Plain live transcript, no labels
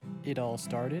It all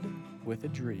started with a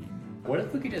dream. What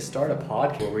if we could just start a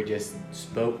podcast where we just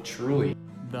spoke truly?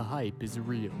 The hype is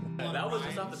real. That was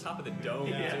just off the top of the dome,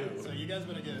 too. So you guys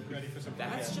better get ready for some.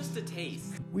 That's just a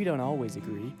taste. We don't always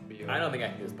agree, I don't think I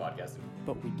can do this podcast.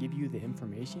 but we give you the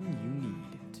information you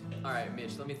need. All right,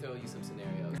 Mitch, let me throw you some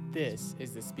scenarios. This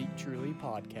is the Speak Truly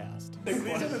podcast.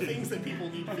 These are the things that people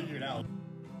need figured out.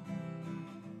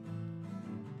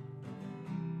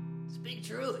 Speak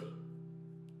truly.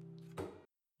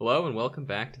 Hello and welcome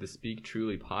back to the Speak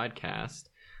Truly podcast.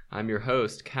 I'm your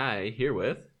host, Kai, here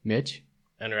with... Mitch?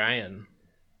 And Ryan.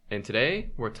 And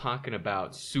today, we're talking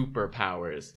about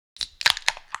superpowers.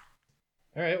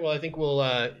 All right, well, I think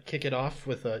we'll kick it off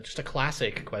with just a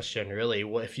classic question, really.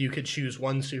 What if you could choose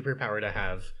one superpower to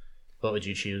have, what would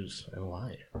you choose and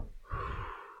why?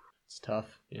 It's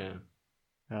tough. Yeah.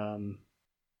 Um,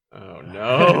 Oh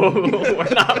no, we're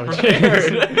not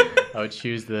prepared. I would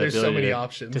choose the There's so ability many to,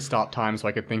 options. to stop time so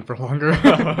I could think for longer.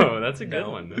 Oh, that's a good No.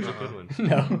 one. That's a good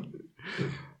one.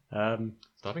 No.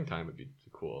 Stopping time would be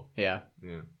cool. Yeah.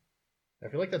 Yeah. I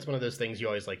feel like that's one of those things you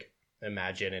always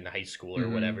imagine in high school or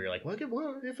Mhm. whatever. You're like,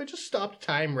 well, if I just stopped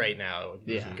time right now,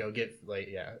 Yeah. go get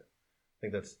I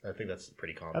think that's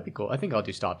pretty common. That'd be cool. I think I'll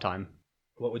do stop time.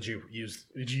 What would you use?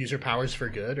 Would you use your powers for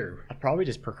good or I'd probably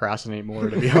just procrastinate more,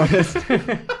 to be honest.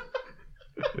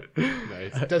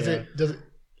 Nice. does Yeah. it?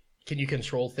 Can you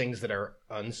control things that are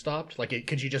unstopped?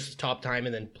 Could you just stop time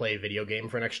and then play a video game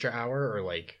for an extra hour,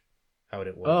 or how would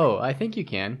it work? Oh, I think you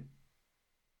can.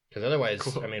 Because otherwise,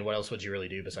 Cool. I mean, what else would you really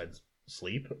do besides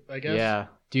sleep? I guess. Yeah.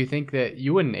 Do you think that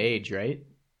you wouldn't age, right?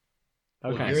 That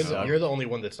would Well, kinda you're suck. the only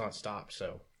one that's not stopped.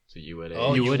 So. So you would...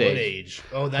 Oh, You you would would age. age.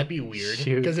 Oh, that'd be weird.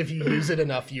 Shoot. Because if you use it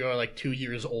enough, you are 2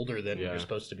 years older than Yeah. you're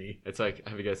supposed to be. It's like,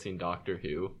 have you guys seen Doctor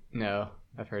Who? No,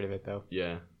 I've heard of it though.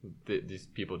 Yeah, these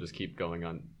people just keep going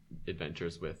on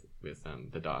adventures with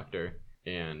the Doctor,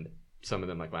 and some of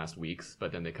them last weeks,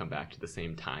 but then they come back to the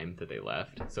same time that they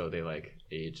left, so they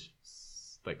age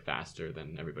faster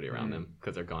than everybody around them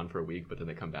because they're gone for a week, but then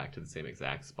they come back to the same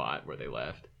exact spot where they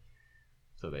left,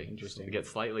 so they Interesting. get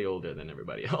slightly older than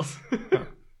everybody else.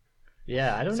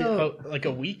 Yeah, I don't See, know.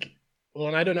 a week. Well,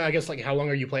 and I don't know. I guess how long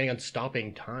are you planning on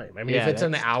stopping time? I mean, Yeah, if it's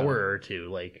an that's hour tough. or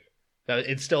two,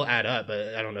 it'd still add up.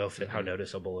 But I don't know how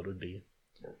noticeable it would be.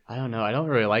 I don't know. I don't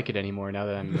really like it anymore now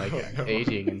that I'm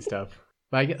aging and stuff.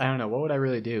 But I don't know. What would I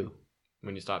really do?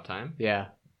 When you stop time, Yeah,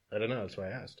 I don't know. That's why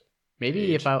I asked.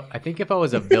 maybe I think if I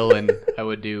was a villain, I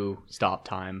would do stop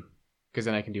time because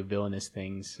then I can do villainous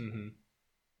things.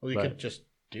 Well, you But- could just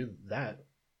do that.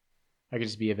 I could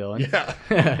just be a villain. Yeah.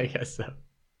 I guess so.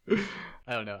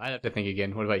 I don't know. I'd have to think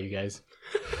again. What about you guys?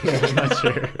 I'm not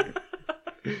sure.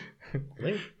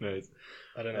 nice.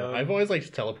 I don't know. Um, I've always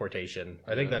liked teleportation.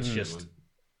 I think that's Mm. just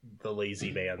the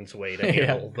lazy man's way to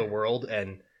handle the world,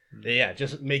 and yeah,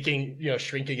 just making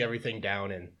shrinking everything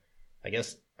down. And I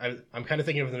guess I'm kind of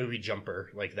thinking of the movie Jumper,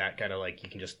 like that kind of you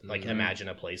can just imagine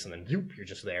a place and then zoop, you're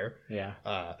just there. Yeah.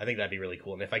 I think that'd be really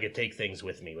cool. And if I could take things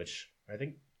with me, which I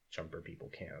think Jumper people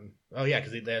can. Oh yeah,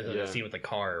 because there's a Yeah. scene with the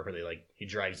car where he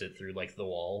drives it through the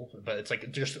wall, but it's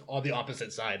just on the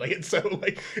opposite side. It's so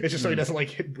it's just so he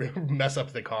doesn't mess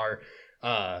up the car.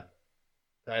 I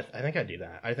think I'd do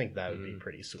that. I think that would be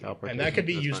pretty sweet, and that could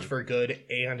be That's used fun. for good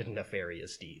and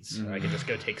nefarious deeds. I could just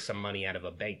go take some money out of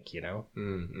a bank.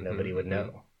 Nobody would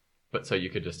know. But so you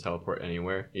could just teleport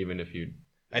anywhere, even if you...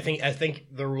 I think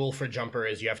the rule for Jumper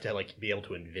is you have to be able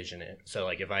to envision it. So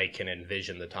if I can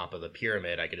envision the top of the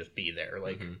pyramid, I could just be there.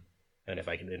 And if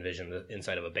I can envision the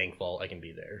inside of a bank vault, I can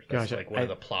be there. That's Gosh, one of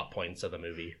the plot points of the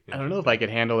movie. I don't know if I could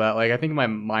handle that. I think my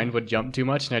mind would jump too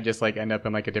much and I'd just end up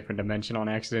in a different dimension on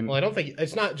accident. Well, I don't think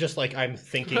it's not just I'm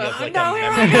thinking of No, a here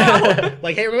I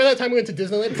memory. Hey, remember that time we went to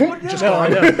Disneyland? Just No, I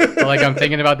gone. know. But, I'm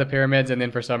thinking about the pyramids and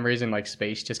then for some reason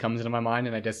space just comes into my mind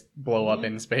and I just blow up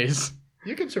in space.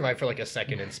 You can survive for a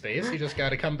second in space. You just got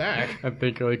to come back. I'm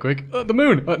thinking really quick. The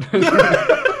moon.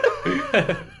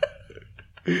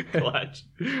 Clutch.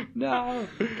 No.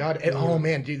 God, oh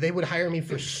man, dude, they would hire me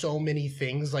for so many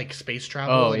things like space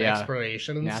travel Oh, and yeah.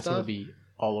 exploration and NASA stuff. would be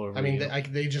all over. I mean, you.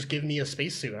 they just give me a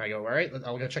spacesuit and I go, all right,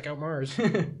 I'll go check out Mars.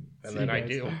 And then I guys.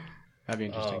 do. That'd be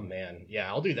Oh interesting. man, yeah,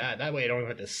 I'll do that. That way I don't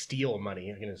have to steal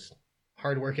money. I can just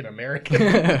hardworking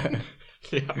American.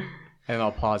 Yeah. And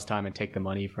I'll pause time and take the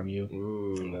money from you, And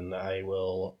Ooh. then I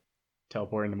will.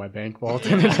 teleport into my bank vault,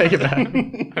 and then take it back.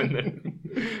 And then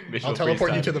Mitch I'll will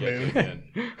teleport freeze you to time. the moon.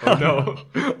 Yeah. Oh no.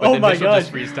 But Oh then my Mitch will just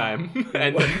gosh. freeze time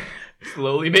and then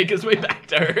slowly make his way back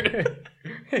to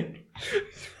her.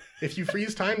 If you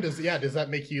freeze time, does that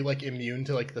make you immune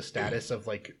to the status of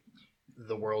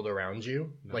the world around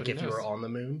you? Nobody If you knows. were on the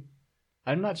moon?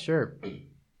 I'm not sure.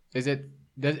 Is it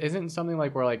Isn't something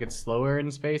like where like it's slower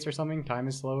in space or something? Time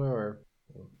is slower, or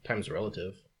Time's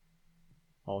relative.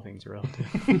 all things are relative?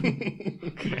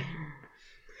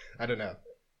 I don't know.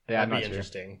 Yeah, That'd I'm not be sure.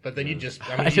 interesting. But then you just,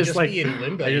 I I mean, you just, just like- be in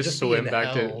limbo. I You just be swim in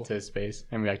back hell. to space.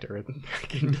 I mean, back to Earth.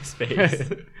 Back into space.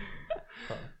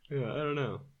 Yeah, I don't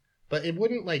know. But it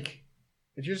wouldn't like,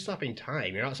 if you're stopping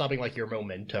time, you're not stopping like your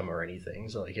momentum or anything.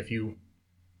 So like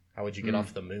how would you get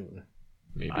off the moon?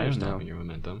 Maybe I you're don't know. stopping your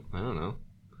momentum. I don't know.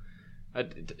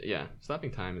 Yeah,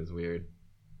 stopping time is weird.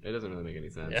 It doesn't really make any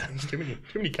sense. Yeah, there's too many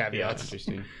Yeah, caveats.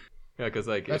 Interesting. Yeah, because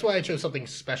like That's why I chose something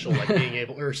special, like being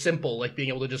able, or simple, like being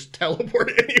able to just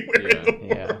teleport anywhere in the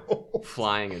Yeah. world.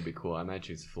 flying would be cool. I might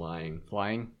choose flying.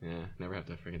 Flying? Yeah, never have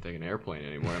to freaking take an airplane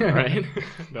anymore. Am I right?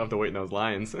 Don't have to wait in those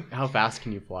lines. How fast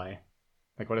can you fly?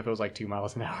 Like, what if it was like 2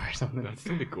 miles an hour or something? That's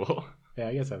gonna be cool. Yeah,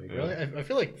 I guess that'd be Really, good. I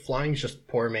feel like flying's just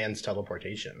poor man's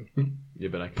teleportation. Yeah,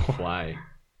 but I can fly.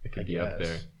 I could be up guess.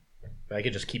 there. But I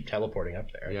could just keep teleporting up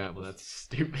there. Yeah, well, that's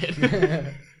stupid.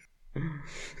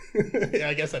 Yeah,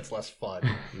 I guess that's less fun.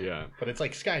 Yeah. But it's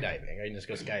like skydiving. I can just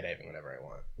go skydiving whenever I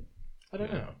want. I don't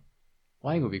Yeah. know.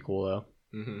 Flying would be cool though.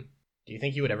 Mm-hmm. Do you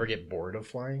think you would ever get bored of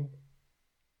flying?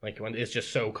 Like when it's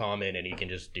just so common and you can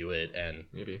just do it and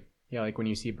Maybe. Yeah, like when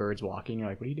you see birds walking, you're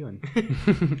like, what are you doing?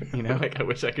 You know? Like, I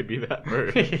wish I could be that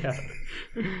bird. Yeah.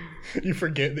 you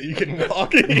forget that you can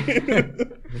walk.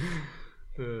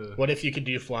 What if you could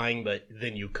do flying but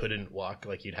then you couldn't walk?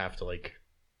 Like you'd have to like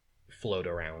float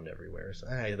around everywhere. So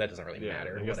that doesn't really Yeah,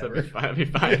 matter. I guess Whatever. that'd be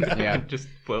fine. Yeah. Just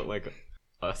float like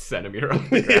a centimeter off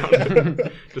the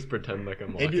ground. Just pretend like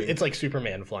I'm walking. It's like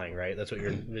Superman flying, right? That's what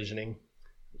you're envisioning.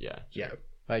 Yeah. Yeah.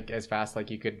 Like as fast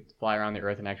like you could fly around the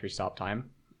Earth and actually stop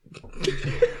time.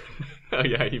 Oh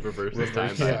yeah, he reverses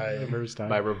time by, Yeah. Reverse time.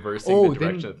 by reversing Oh, the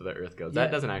direction then- that the Earth goes. yeah.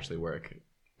 That doesn't actually work.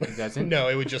 It doesn't? No,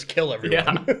 it would just kill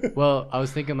everyone. Yeah. Well, I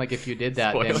was thinking like if you did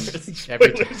that, Spoilers. then every,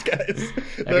 Spoilers, guys.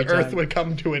 The every Earth time- would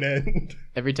come to an end.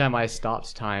 every time I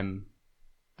stopped time,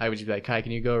 I would just be like, Kai,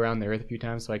 can you go around the Earth a few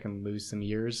times so I can lose some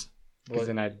years? Because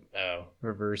then I'd Oh.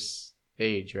 reverse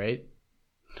age, right?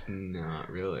 Not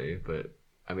really, but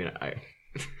I mean,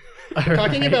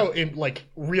 Talking about in like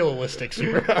realistic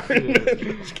superpower.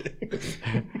 Just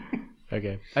kidding.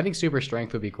 Okay. I think super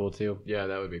strength would be cool too. yeah,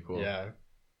 that would be cool. Yeah.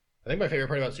 I think my favorite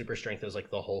part about super strength is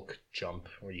like the Hulk jump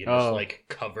where you can Oh. just like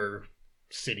cover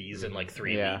cities in like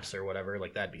 3 Yeah. leaps or whatever.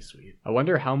 Like that'd be sweet. I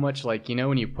wonder how much, like, you know,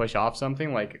 when you push off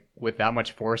something, like, with that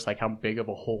much force, like, how big of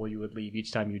a hole you would leave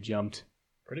each time you jumped.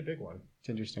 Pretty big one. It's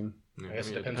interesting. Yeah, I guess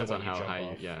it mean, depends on what you how jump high.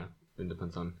 off. Yeah, it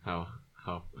depends on how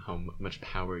much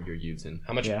power you're using.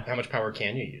 How much Yeah. how much power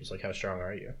can you use? Like how strong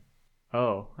are you?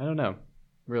 Oh, I don't know.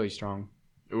 Really strong.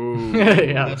 Ooh.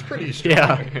 Yeah. That's pretty strong.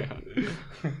 Yeah.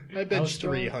 I How bench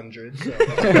strong? 300. So.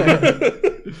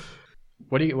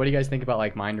 What do you guys think about,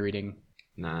 like, mind reading?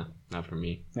 Nah, not for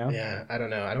me. No? Yeah, I don't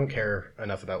know. I don't care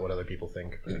enough about what other people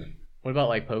think. What about,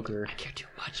 like, poker? I care too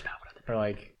much about it. Or,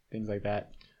 like, things like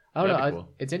that? I don't know. That'd be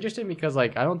cool. It's interesting because,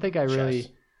 like, I don't think I really...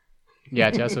 Chess.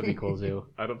 Yeah, chess would be cool, too.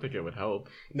 I don't think it would help,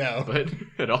 No. but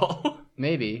at all.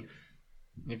 Maybe.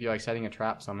 If you're, like, setting a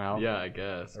trap somehow. Yeah, I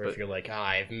guess. Or But if you're like,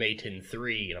 I've mated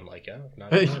 3, and I'm like, oh,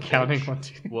 not Counting bitch. 1,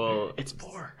 2, 3. well, It's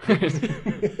 4.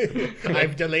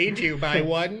 I've delayed you by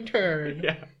 1 turn.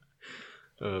 yeah.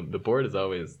 The board is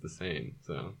always the same,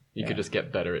 so you Yeah. could just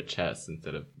get better at chess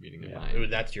instead of reading a Yeah. mind. Ooh,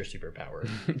 that's your superpower.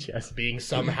 Chess. Being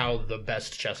somehow the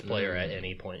best chess player at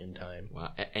any point in time.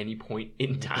 Wow, at any point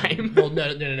in time. Well,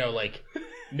 no. Like,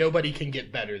 nobody can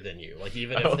get better than you. Like,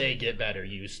 even if Oh. they get better,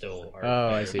 you still are. Oh,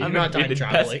 I better. see. You're I'm not gonna be time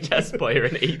the traveling. best chess player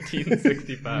in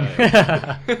 1865.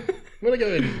 I'm gonna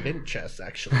go invent chess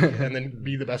actually, and then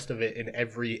be the best of it in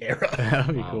every era. That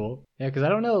would be Wow. cool. Yeah, because I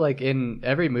don't know, like in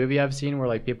every movie I've seen where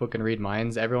like people can read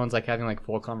minds, everyone's like having like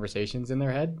full conversations in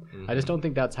their head. I just don't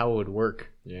think that's how it would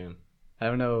work. Yeah. I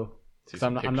don't know. See 'Cause I'm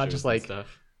some not pictures just and like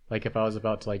stuff. if I was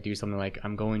about to like do something like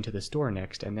I'm going to the store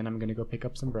next and then I'm gonna go pick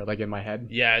up some bread, like in my head.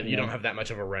 Yeah, you Yeah. don't have that much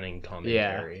of a running Yeah.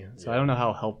 commentary. So I don't know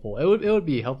how helpful it would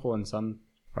be helpful in some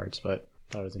parts, but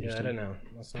I thought it was Yeah, I interesting. don't know.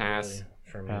 That's not Pass. really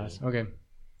for me. Pass. Okay.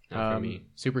 Not for me.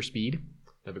 Super speed.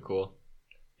 That'd be cool.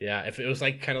 Yeah, if it was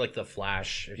like kind of like the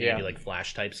Flash, if you Yeah. could do like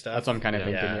Flash type stuff. That's what I'm kind of Yeah.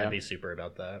 thinking. Yeah, Yeah. I'd be super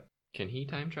about that. Can he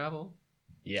time travel?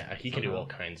 Yeah, he can do Somehow. all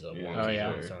kinds of Yeah, wonky Oh, yeah.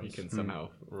 sure. nonsense. He can somehow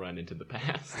run into the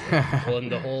past. Well, and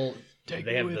the whole Take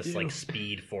they me have with this you. like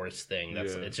speed force thing.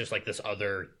 That's Yeah. it's just like this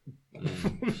other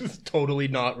totally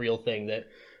not real thing that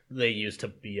they use to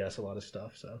BS a lot of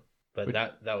stuff. So, but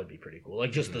that would be pretty cool.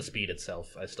 Like just the speed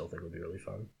itself, I still think would be really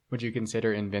fun. Would you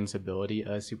consider invincibility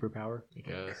a superpower? I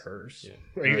guess. Curse.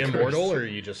 Yeah. Are you Or a immortal curse. or are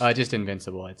you just? Just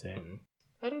invincible, I'd say.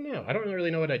 I don't know. I don't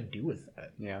really know what I'd do with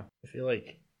that. Yeah. I feel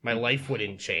like my life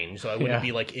wouldn't change, so I wouldn't Yeah.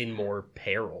 be like in more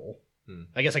peril. Hmm.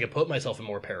 I guess I could put myself in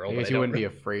more peril. I but guess I you don't wouldn't be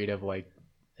really- afraid of like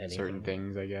anything. certain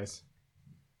things, I guess.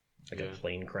 Like Yeah. a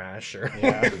plane crash or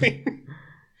Yeah.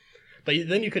 But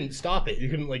then you couldn't stop it. You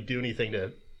couldn't like do anything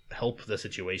to help the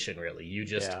situation. Really, you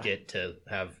just Yeah. get to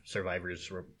have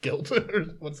survivor's guilt.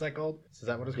 What's that called? Is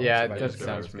that what it's called? Yeah, Survivor's that guilt?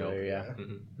 sounds familiar. Yeah.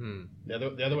 Hmm.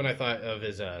 The other one I thought of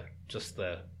is just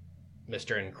the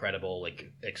Mr. Incredible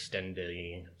like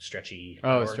extended stretchy. Oh,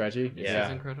 power. stretchy. This Yeah.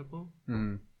 is incredible.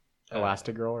 Mm. Uh,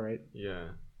 Elastigirl, right? Yeah.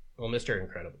 Well, Mr.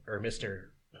 Incredible or Mr.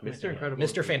 Mr. Incredible.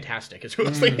 Mr. Fantastic is who I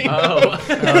was thinking. Oh.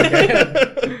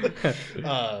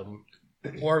 of.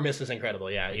 Or Mrs.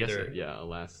 Incredible, yeah. I guess Either. yeah,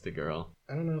 Elastigirl.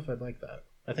 I don't know if I'd like that.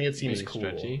 I think it seems Maybe cool.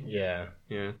 stretchy? Yeah.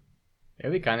 Yeah.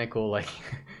 It'd be kind of cool, like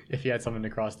if you had something to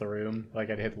cross the room, like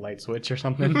I'd hit the light switch or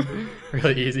something.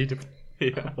 Really easy to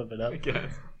Yeah. flip it up. I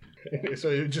guess. So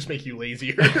it would just make you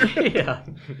lazier. Yeah.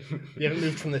 You haven't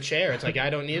moved from the chair. It's like, I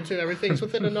don't need to. Everything's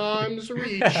within an arm's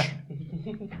reach.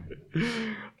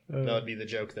 That would be the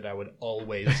joke that I would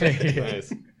always say.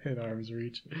 Nice. In arm's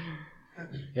reach.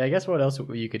 Yeah, I guess what else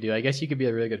you could do? I guess you could be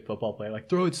a really good football player, like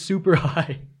throw it super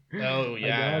high. Oh,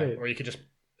 yeah. got it. Or you could just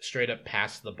straight up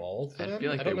pass the ball to I them.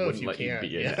 feel like I they don't know if wouldn't you let you can.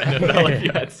 be in Yeah, the NFL if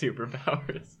you had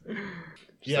superpowers.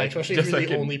 Yeah, like- especially just if you're like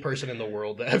the in- only person in the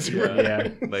world that has Yeah. Yeah.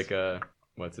 Like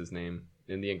what's his name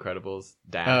in The Incredibles?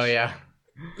 Dash. Oh yeah.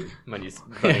 When he's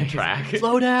running track.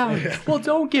 Slow down. Well,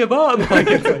 don't give up. Like,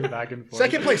 it's like back and forth.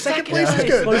 Second place is Yeah,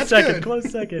 good. Close That's second. good.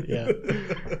 Close second. Yeah.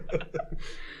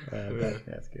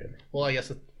 That's good. Well, I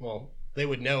guess they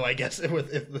would know. I guess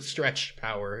if the stretch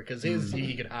power because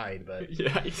he could hide, but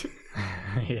Yeah.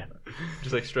 Yeah.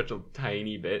 Just like stretch a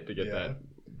tiny bit to get Yeah.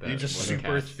 that you just one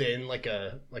super catch. thin, like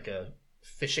a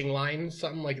fishing line,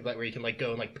 something like that, where you can like go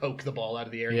and like poke the ball out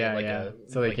of the air, and Yeah, get, like yeah.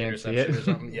 a So they like, can't see interception it. or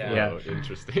something. Yeah. Yeah. Oh,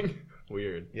 interesting.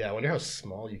 Weird. Yeah, I wonder how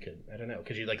small you could. I don't know.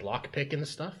 Could you like lock pick and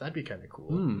stuff? That'd be kind of cool.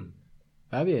 Hmm.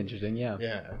 That'd be interesting. Yeah.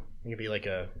 Yeah, you could be like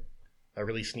a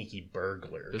really sneaky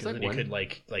burglar. There's 'cause like then you one- could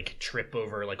like trip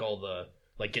over like all the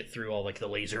like get through all like the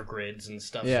laser grids and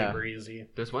stuff Yeah. super easy.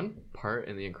 There's one part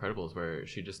in The Incredibles where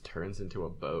she just turns into a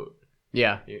boat.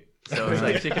 Yeah. So it's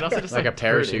like she can also just Like a turn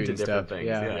parachute into and different stuff. things.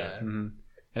 Yeah. Yeah. hmm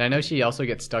And I know she also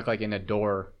gets stuck like in a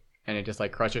door, and it just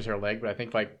like crushes her leg. But I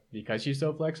think like because she's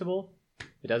so flexible,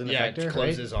 it doesn't Yeah, affect it her. Right?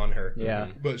 closes on her. Yeah.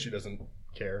 but she doesn't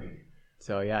care.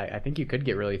 So yeah, I think you could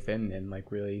get really thin and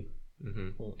like really hmm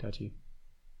touchy.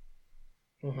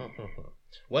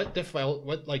 What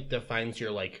defines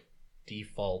your like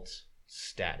default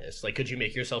status? Like, could you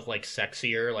make yourself like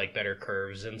sexier, like better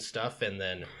curves and stuff, and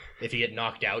then if you get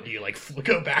knocked out, do you like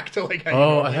go back to like? How Oh,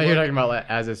 you I normally thought you were look? talking about like,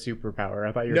 as a superpower.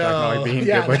 I thought you were No, talking about like being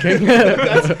yeah, good looking.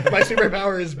 that's my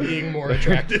superpower is being more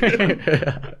attractive.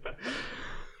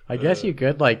 I guess you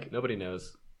could like Nobody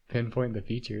knows. pinpoint the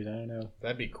features. I don't know.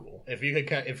 That'd be cool if you could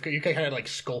kind of like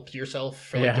sculpt yourself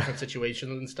for like Yeah. different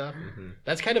situations and stuff. Mhm.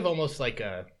 That's kind of almost like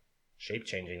a shape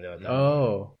changing though.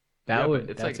 Oh, that Yeah, would.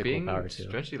 but it's that's like a being cool power too.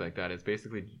 stretchy like that. It's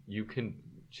basically you can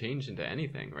change into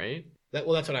anything, right?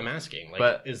 Well, that's what I'm asking. Like,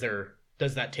 But-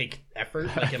 does that take effort?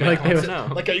 Like, feel like they would-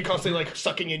 like, are you constantly like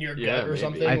sucking in your Yeah, gut or maybe.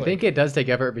 something? I Like- think it does take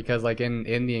effort because like in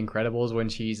The Incredibles when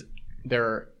she's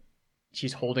there,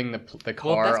 she's holding the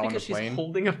car that's on the because she's plane.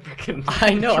 holding a freaking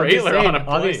I know. I'm just trailer saying, on a plane.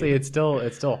 obviously, it's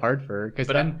still hard for her because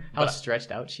But then how but-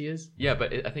 stretched out she is. Yeah,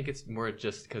 but I think it's more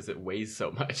just because it weighs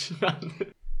so much.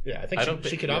 Yeah, I think I she, don't she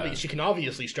think- can yeah. she can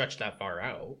obviously stretch that far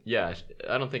out. Yeah,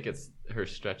 I don't think it's her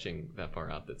stretching that far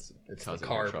out that's It's the causing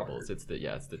car her troubles. part. It's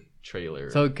the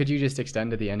trailer. So could you just extend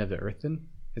to the end of the Earth then?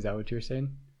 Is that what you're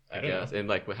saying? I I don't guess, know. and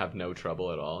like would have no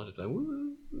trouble at all. Just like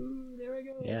woo, woo, there we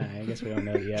go. Yeah, I guess we don't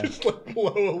know. Yeah. Just like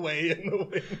blow away in the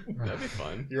wind. That'd be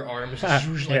fun. Your arms just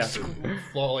usually Yeah.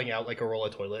 falling out like a roll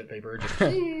of toilet paper. Just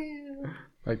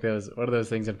Like those, what are those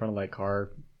things in front of like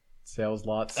car sales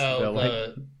lots? oh, They're,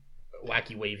 the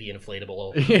wacky wavy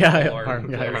inflatable. Yeah, arm arm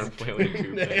things. guys. Arm flailing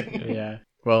tube thing. like, yeah.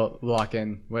 Well, lock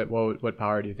in. What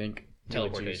power do you think? you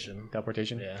would choose? Teleportation.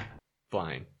 Teleportation. Yeah.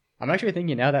 Flying. I'm actually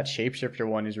thinking now that shapeshifter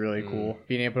one is really cool.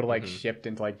 Being able to like Mhm. shift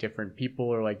into like different people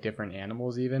or like different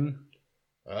animals even.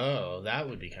 Oh, that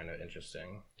would be kind of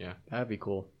interesting. That'd be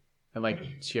cool. And like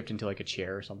shift into like a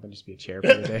chair or something, just be a chair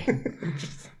for the day.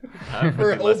 That would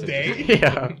For a be whole less day?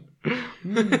 interesting.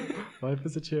 yeah. Life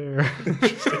is a chair.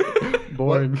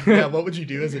 Boring. Yeah, what would you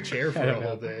do as a chair for I a don't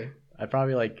whole know. day? I'd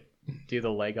probably like do the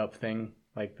leg up thing,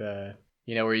 like the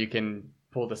where you can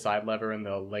pull the side lever and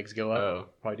the legs go up. Oh,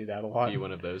 Probably do that a lot. be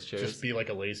one of those chairs. Just be like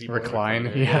a lazy boy. Recline.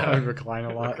 recliner. Yeah, Yeah. I would recline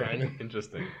a lot. Recline.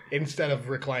 Interesting. Instead of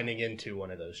reclining into one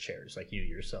of those chairs, like you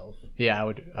yourself. Yeah, I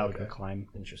would Okay. recline.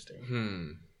 Interesting. Hmm.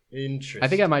 Interesting. I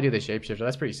think I might do the shapeshifter.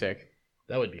 That's pretty sick.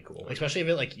 That would be cool, especially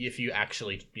if you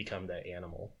actually become that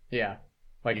animal. Yeah,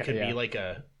 like You could yeah. be like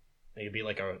a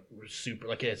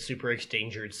super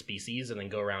endangered species, and then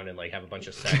go around and like have a bunch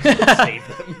of sex and save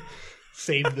them,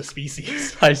 save the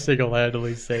species. I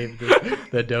single-handedly saved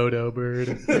the dodo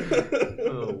bird.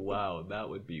 Oh wow, that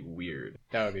would be weird.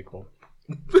 That would be cool.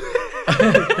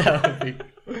 That would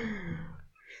be...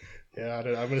 Yeah, I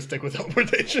don't know. I'm gonna stick with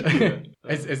teleportation.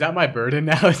 Is that my burden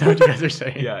now? Is that what you guys are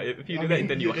saying? Yeah, if you do that,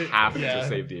 then you have to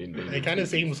save the endangered. It kind of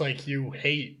seems like you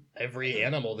hate every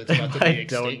animal that's about to be I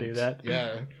extinct. don't do that.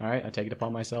 Yeah. All right, I take it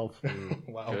upon myself.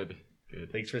 Wow. Good.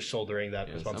 Thanks for shouldering that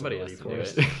Yeah, somebody responsibility has to for do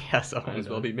us. it. Yeah, so Might as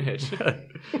well be Mitch. All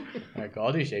right, cool.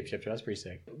 I'll do shapeshifter. That's pretty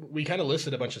sick. We kind of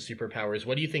listed a bunch of superpowers.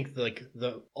 What do you think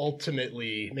the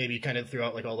ultimately, maybe kind of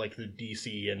throughout like all like the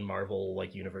DC and Marvel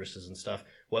like universes and stuff,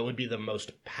 what would be the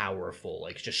most powerful,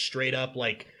 like just straight up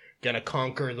like gonna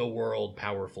conquer the world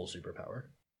powerful superpower?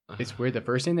 It's weird. The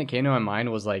first thing that came to my mind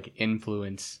was like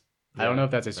influence. I don't know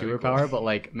if that's a very superpower, cool. but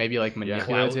like maybe like Yeah.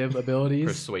 manipulative abilities,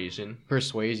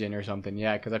 Persuasion. or something.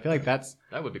 Yeah, because I feel like that's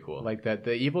That would be cool. like that.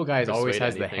 The evil guys always Persuade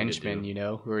has the anything to henchmen, do. you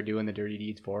know, who are doing the dirty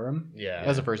deeds for him. Yeah. That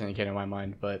was the first thing that came to my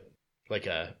mind. But Like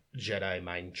a Jedi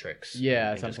mind tricks.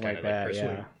 yeah, And just something like kinda, that.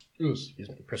 persuade, Yeah, excuse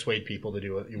me, persuade people to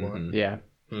do what you want. Mhm. yeah,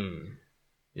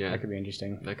 Yeah, that could be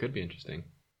interesting. that could be interesting.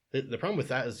 The problem with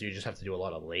that is you just have to do a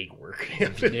lot of legwork.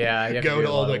 Yeah, you have to go do to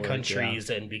a all lot the of work, countries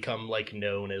and become like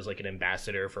known as like an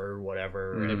ambassador for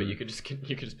whatever. Yeah, And- but you could just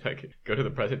like, go to the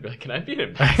president and be like, "Can I be an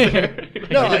ambassador?"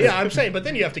 No, yeah, I'm saying, but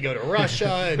then you have to go to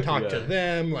Russia and talk to Yeah.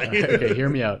 them, like, Okay, hear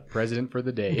me out. President for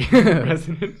the day.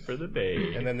 President for the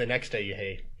day. and then the next day,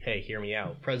 hey, hear me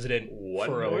out, President One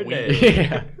for more a week. day.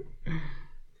 Yeah.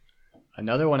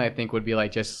 Another one I think would be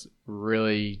like just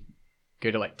really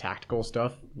good at like tactical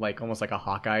stuff, like almost like a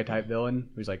Hawkeye type villain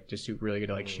who's like just really good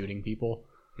at like shooting people.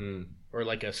 Hmm. Or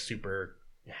like a super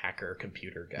hacker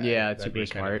computer guy. Yeah, it's That'd super be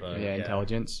kind smart. of Yeah,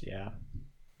 intelligence. Yeah.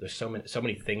 There's so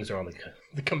many things are on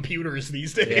the computers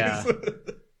these days.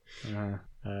 Yeah.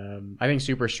 I think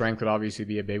super strength would obviously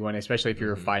be a big one, especially if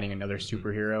you're fighting another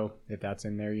superhero. If that's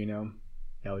in there, you know,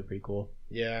 that would be pretty cool.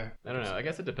 Yeah. I don't know. I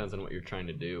guess it depends on what you're trying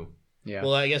to do. Yeah.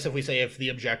 Well, I guess if we say if the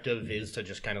objective is to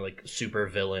just kind of like super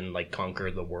villain, like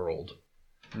conquer the world,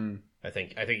 I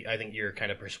think your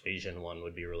kind of persuasion one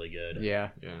would be really good. yeah.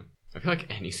 Yeah. I feel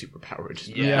like any superpower would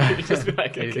just be, Yeah. just be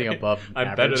like, Anything okay, above I'm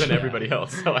better average. than everybody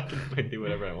else, so I can like, do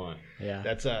whatever I want. Yeah.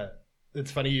 That's it's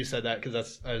funny you said that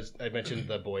because I mentioned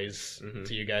The Boys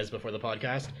to you guys before the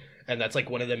podcast, and that's like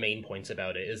one of the main points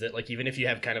about it is that like even if you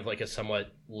have kind of like a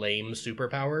somewhat lame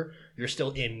superpower, you're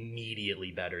still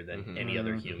immediately better than any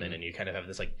other human, and you kind of have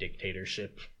this like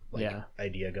dictatorship like Yeah.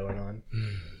 idea going on.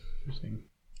 Interesting.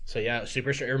 So yeah,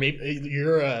 super strong, or maybe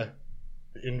your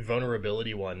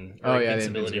invulnerability one or Oh, yeah, the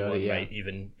invincibility one invincibility, yeah. might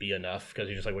even be enough because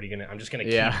you're just like, what are you gonna? I'm just gonna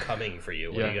Yeah. keep coming for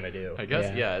you. What are you gonna do? I guess,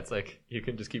 Yeah. yeah, it's like you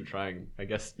can just keep trying. I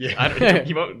guess, Yeah. I don't,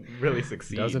 you won't really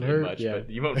succeed Doesn't in hurt, much, yeah. but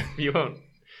you won't.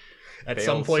 At fail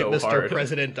some point, so Mr. hard.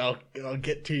 President, I'll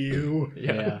get to you.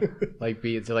 Yeah. Like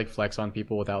be to like flex on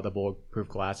people without the bulletproof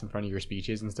glass in front of your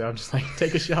speeches and stuff. Just like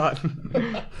take a shot.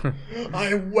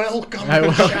 I welcome I the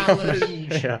welcome-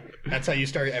 challenge. Yeah. That's how you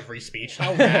start every speech.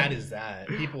 How bad is that?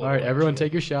 People. All right, will everyone, love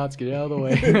take your shots. Get it out of the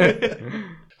way.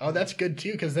 Oh, that's good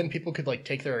too, because then people could like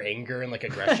take their anger and like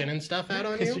aggression and stuff out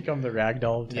on It's you. become the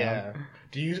ragdoll of town. Yeah.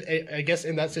 Do you? I guess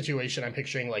in that situation, I'm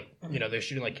picturing like they're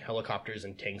shooting like helicopters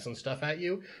and tanks and stuff at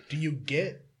you. Do you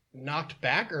get knocked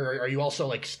back, or are you also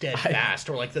like steadfast,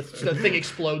 or like the thing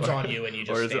explodes on you and you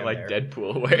just Or is it stand like there?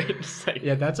 Deadpool, where it's just like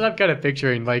Yeah, that's what I'm kind of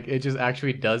picturing. Like it just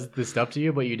actually does the stuff to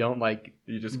you, but you don't like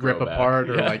you just rip grow back. apart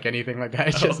or Yeah. like anything like that.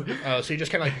 It's just Oh, so you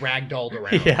just kind of like ragdolled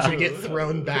around. Yeah. So you get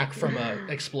thrown back from a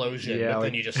explosion, Yeah, but like-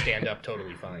 then you just stand up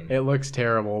totally fine. it looks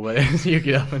terrible, but as you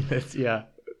get up in this, yeah.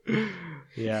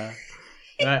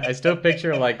 And I still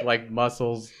picture like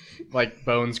muscles, like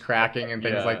bones cracking and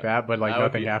things Yeah. like that, but like That would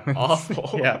nothing be happens.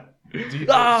 awful. Yeah.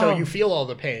 So you feel all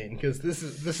the pain because this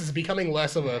is becoming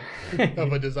less of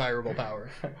a desirable power.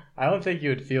 I don't think you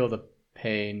would feel the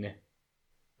pain.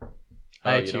 Oh,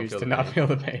 I you don't choose feel to the not pain. feel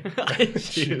the pain. I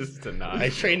choose to not. I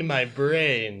trained my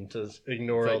brain to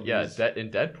ignore all But yeah, these. in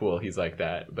Deadpool, he's like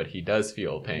that, but he does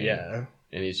feel pain. Yeah.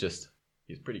 and he's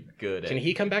pretty good. Can at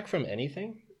he come back from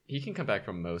anything? He can come back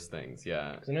from most things.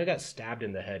 Yeah. Because I know he got stabbed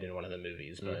in the head in one of the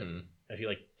movies, but Mhm. if you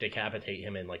like decapitate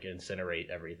him and like incinerate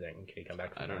everything, can he come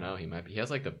back? From I don't that? know. He might be. He has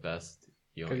like the best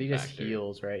healing Because he just factor.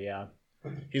 heals, right? Yeah.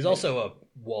 He's also a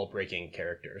wall-breaking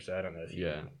character, so I don't know if you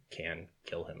Yeah. can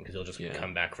kill him because he'll just Yeah.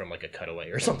 come back from like a cutaway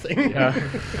or something.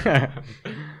 Yeah.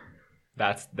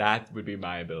 That would be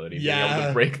my ability. Being Yeah. able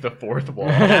to break the fourth wall.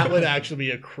 That would actually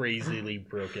be a crazily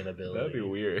broken ability. That'd be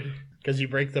weird. Because you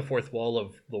break the fourth wall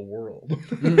of the world.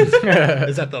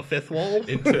 Is that the fifth wall?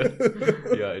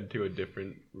 into a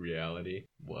different reality.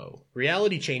 Whoa.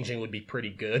 Reality changing would be pretty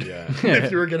good. Yeah.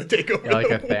 If you were gonna take over. Yeah, like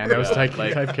a the Thanos world.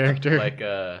 type character. Like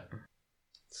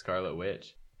Scarlet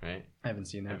Witch, right? I haven't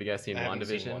seen that. Have you guys seen I haven't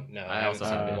seen WandaVision? one. No, I also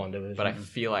haven't haven't. seen WandaVision. But I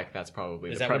feel like that's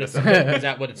probably Is the that what it's? premise. Is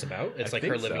that what it's about? It's I like her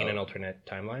think living so. in an alternate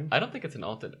timeline. I don't think it's an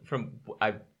alternate. From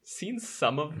I've seen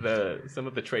some of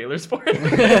the trailers for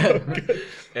it,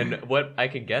 and what I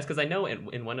can guess because I know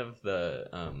in one of the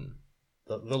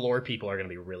The lore people are gonna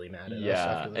be really mad at us. yeah,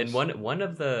 After this. and one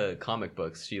of the comic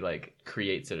books she like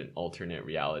creates an alternate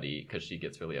reality because she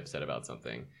gets really upset about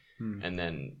something, and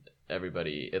then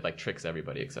it like tricks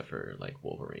everybody except for like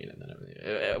Wolverine and then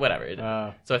everything,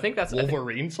 whatever. So I think that's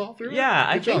Wolverine saw through it? Yeah,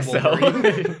 I Good think job, so.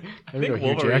 Wolverine. I There we think go, Hugh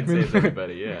Wolverine Jackman. saves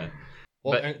everybody. Yeah.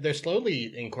 Well, But- and they're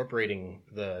slowly incorporating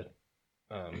the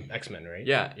X-Men, right?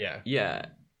 Yeah. Yeah. Yeah,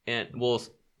 and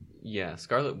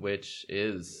Scarlet Witch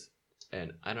is,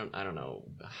 and I don't know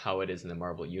how it is in the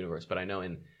Marvel universe, but I know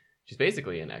she's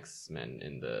basically an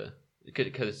X-Men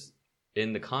because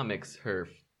in the comics her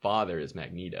father is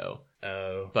Magneto,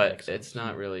 Oh, but makes sense. it's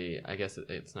not really. I guess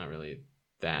it's not really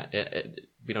that.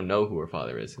 We don't know who her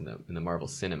father is in the Marvel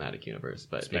Cinematic Universe,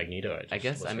 but It's Magneto. I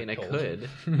guess I mean I told. could,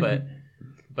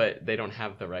 but they don't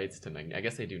have the rights to Magneto. I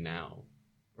guess they do now,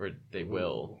 or they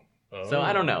will. Oh. So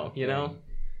I don't know,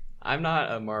 I'm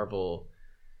not a Marvel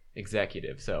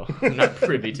executive, so I'm not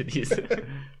privy to these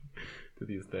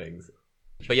things.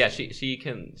 But yeah, she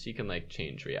can like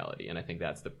change reality, and I think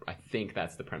that's the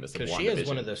premise of Because WandaVision. she has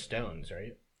one of the stones,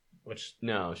 right? Which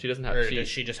No, she doesn't have. or does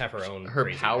she just have her own? her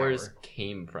crazy powers power?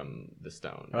 came from the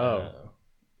stone. Oh.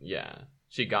 Yeah,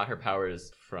 she got her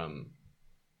powers from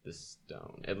the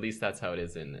stone. At least that's how it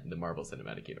is in the Marvel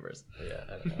Cinematic Universe. Yeah,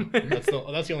 I don't know.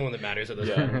 That's the only one that matters at this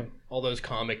Yeah. point. All those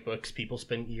comic books people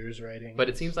spend years writing. But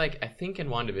it seems like I think in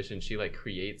WandaVision she like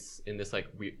creates in this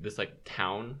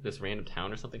town, this random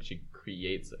town or something. She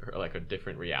creates like a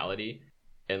different reality,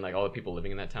 and like all the people living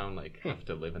in that town like have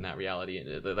to live in that reality, and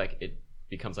it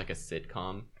becomes like a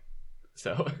sitcom.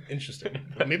 So Interesting.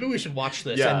 Maybe we should watch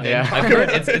this. yeah, And then I've heard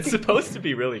it's supposed to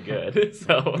be really good.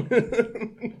 So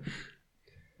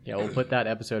Yeah, we'll put that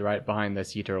episode right behind the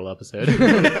Sea Turtle episode.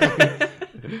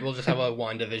 we'll just have a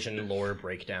WandaVision lore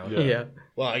breakdown. Yeah.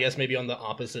 Well, I guess maybe on the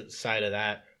opposite side of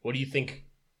that, what do you think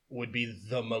would be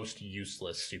the most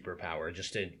useless superpower?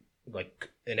 Just in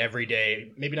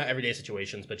everyday, maybe not everyday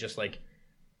situations, but just like,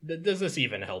 does this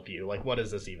even help you? Like, what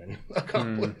does this even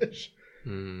accomplish?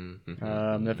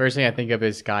 The first thing I think of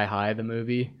is Sky High, the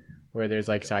movie, where there's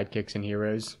like sidekicks and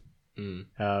heroes.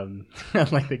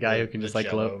 Like the guy who can The just like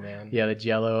Jell-O glow. man. Yeah, the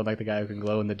Jello, like the guy who can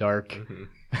glow in the dark,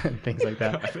 and things like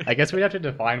that. I guess we'd have to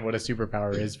define what a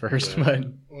superpower is first, but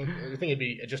Well, I think it'd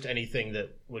be just anything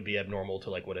that would be abnormal to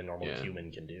like what a normal Yeah.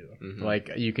 human can do. like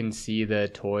you can see the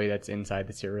toy that's inside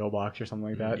the cereal box or something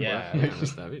like that. Yeah.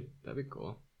 that'd be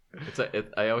cool.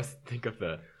 I always think of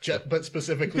But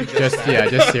specifically Just that.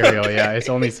 just cereal. Yeah, it's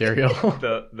only cereal.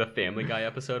 the Family Guy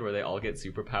episode where they all get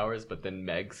superpowers, but then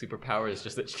Meg's superpower is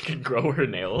just that she can grow her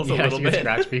nails a Yeah, little she can bit.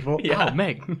 scratch people. Yeah. Oh,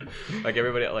 Meg. Like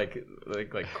everybody,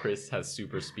 like Chris has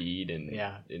super speed, and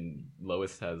Yeah. and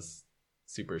Lois has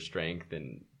super strength,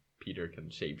 and Peter can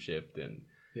shapeshift, and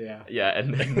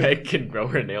and then Meg can grow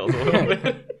her nails a little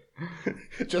bit.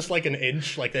 Just like an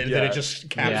inch, like that. Yeah. It just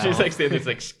captures. She's like standing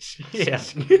there, it's like Yeah.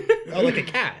 Oh, like a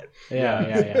cat.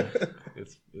 Yeah.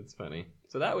 it's funny.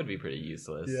 So that would be pretty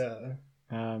useless. Yeah.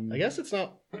 I I guess it's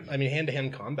not. I mean,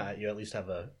 hand-to-hand combat, you at least have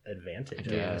a advantage.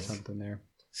 I yeah, guess. something there.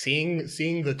 Seeing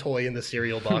the toy in the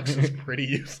cereal box is pretty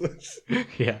useless.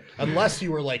 Yeah. Unless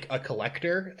you were like a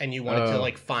collector and you wanted to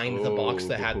like find the box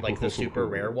that had like the super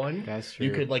rare one. That's true.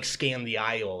 You could like scan the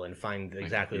aisle and find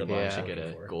exactly the box to you get get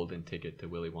a for. golden ticket to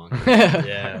Willy Wonka.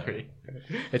 Yeah.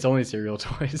 It's only cereal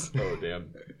toys. Oh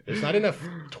damn. There's not enough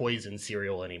toys in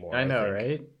cereal anymore. I know, think.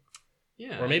 right?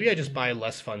 Yeah. Or maybe I just buy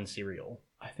less fun cereal.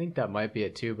 I think that might be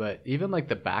it too, but even like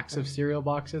the backs of cereal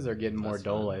boxes are getting more That's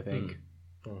dull, fun. I think.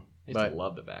 I used but- to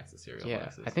love the backs of cereal Yeah.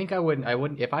 boxes. I think I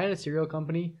wouldn't if I had a cereal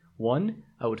company,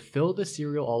 I would fill the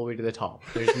cereal all the way to the top.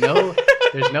 There's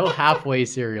no halfway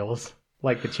cereals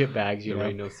like the chip bags, you there know.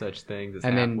 ain't no such thing as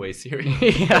And then- halfway cereal.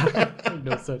 Yeah.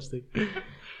 No such thing.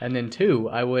 And then 2,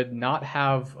 I would not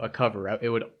have a cover. It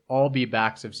would all be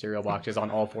backs of cereal boxes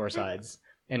on all 4 sides.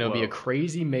 And it would be a Whoa.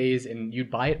 crazy maze, and you'd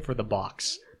buy it for the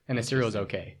box. And the cereal's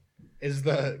okay.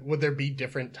 Would there be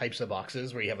different types of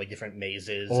boxes where you have like different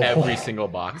mazes? Oh. Every single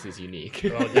box is unique.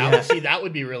 Oh, that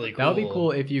would be really cool. That would be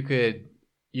cool if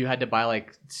you had to buy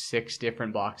like 6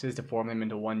 different boxes to form them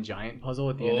into one giant puzzle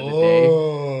at the end of the day.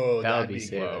 Oh, That would that'd be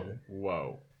sick. good.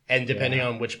 Whoa. And depending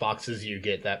on which boxes you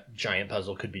get, that giant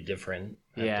puzzle could be different.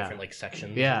 Have Yeah. different like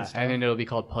sections. Yeah, stuff. and then it'll be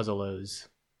called Puzzle-Os.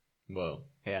 Whoa.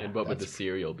 Yeah. And what would the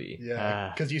cereal be?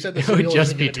 Yeah, because you said the It would cereal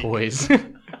just isn't be gonna toys.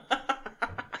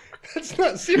 That's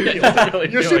not cereal. Doesn't really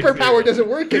Your feel like superpower cereal. doesn't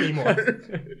work anymore.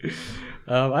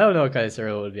 I don't know what kind of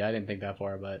cereal it would be. I didn't think that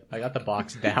far, but I got the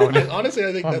box down. Honestly,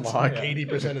 I think that's Unlock.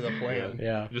 80% of the plan.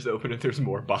 Yeah. Just open it. There's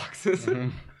more boxes.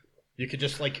 Mhm. You could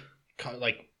just like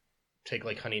take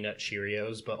like Honey Nut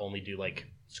Cheerios, but only do like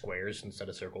squares instead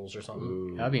of circles or something.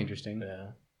 Ooh. That'd be interesting. Yeah.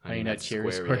 Honey Nut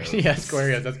Cheerios Squareos. squares. Yeah,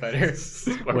 Squareos. That's better.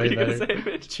 What were Way you gonna better.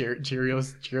 say, Mitch?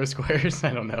 Cheerios squares.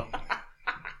 I don't know.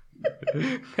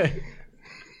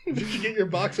 Did you get your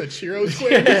box of Cheerio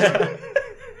squares?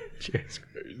 Cheerios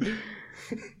squares.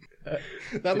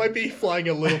 That might be flying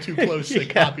a little too close to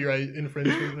Yeah. copyright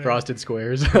infringement. There. Frosted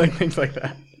squares, like things like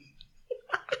that.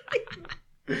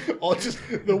 All just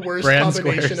the worst Brand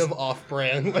combination squares. of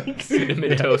off-brand. Like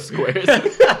Cinnamon Toast Squares.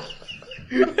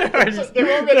 they're already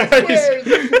squares.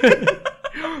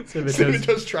 Cinnamon Cinnamon Toast-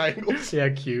 Toast triangles. Yeah,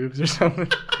 cubes or something.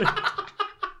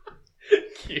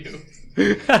 Cute.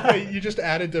 Hey, you just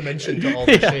added dimension to all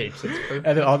the Yeah. shapes. It's perfect.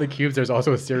 And then all the cubes, there's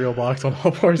also a cereal box on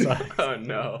all four sides. Oh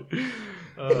no.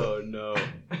 Oh no.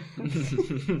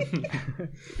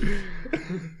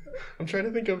 I'm trying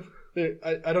to think of.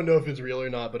 I don't know if it's real or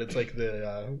not, but it's like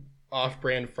the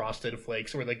off-brand Frosted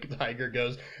Flakes where the tiger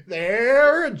goes,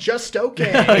 "They're just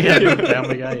okay." Oh, yeah, the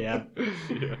Family Guy, yeah.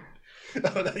 Yeah.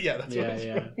 Oh, yeah, that's what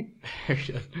Yeah, it's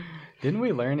yeah. Didn't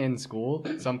we learn in school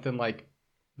something like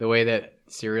the way that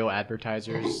cereal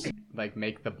advertisers like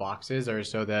make the boxes, or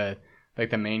so the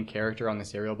main character on the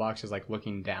cereal box is like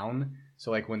looking down,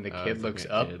 so like when the Oh, kid it's looks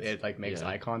looking at up, kids. it like makes Yeah.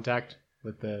 eye contact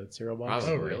with the cereal box.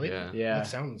 Probably, Oh, really? Yeah. Yeah, That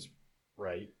sounds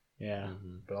right, yeah.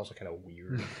 Mhm. but also kind of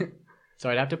weird. So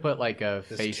I'd have to put like a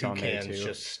This face on there toucan's too.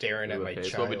 just staring at Ooh, my okay,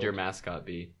 child. so what would your mascot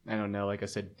be? I don't know, like a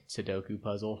Sudoku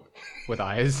puzzle with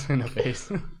eyes and a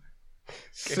face.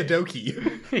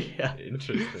 Sudoku. Yeah,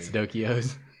 Interesting.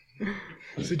 Sudokios.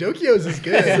 Sudokios is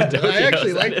good. Sudoku, I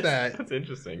actually that like is- that. That's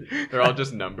interesting. They're all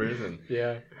just numbers, and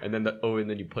Yeah, then and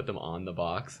then you put them on the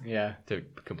box yeah. to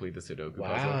complete the Sudoku puzzle.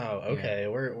 Wow. Okay,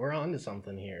 we're on to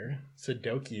something here.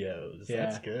 Sudokios. Yeah.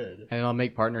 That's good. And I'll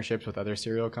make partnerships with other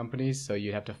cereal companies, so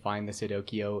you'd have to find the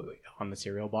Sudokio on the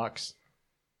cereal box.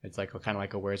 It's like kind of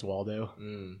like a Where's Waldo.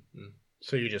 Mm, mm.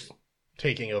 So you're just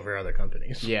taking over other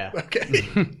companies. Yeah, Okay.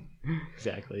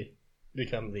 exactly.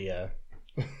 Become the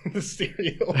the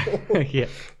cereal Yeah.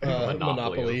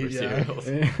 monopoly. over Yeah. cereals.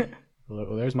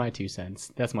 Well, there's my 2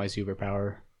 cents. That's my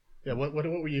superpower. Yeah. What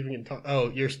were you even talking? Oh,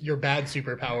 your bad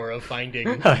superpower of finding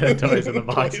Toys in the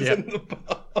box, toys yeah. in the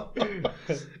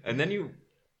box. And then you,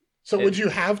 So would you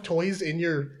have toys in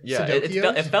your yeah,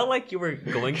 Sudokios? it felt like you were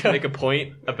going to make a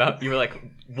point about, you were like,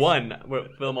 1,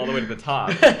 film all the way to the top,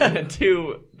 and then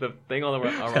 2, the thing all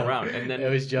around, and then It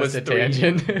was just a 3,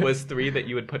 tangent. was 3 that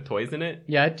you would put toys in it?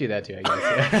 Yeah, I'd do that too,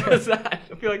 I guess. 'Cause I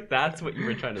feel like that's what you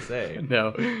were trying to say. Yeah.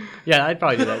 No. Yeah, I'd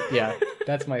probably do that. Yeah.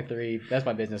 That's my 3. That's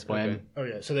my business plan. Okay. Oh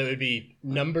yeah, so that would be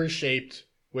number shaped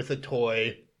with a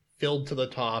toy filled to the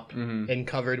top Mhm. and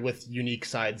covered with unique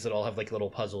sides that all have like little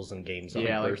puzzles and games on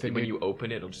Yeah, it. like First, the when new- you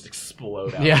open it, it'll just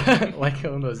explode out. Yeah, like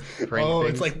one of those prank Oh,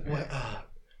 things. it's like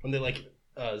when they like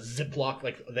ziplock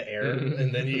like the air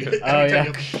and then you Oh every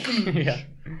yeah, time you- yeah.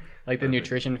 Like the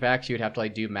nutrition facts, you'd have to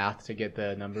like do math to get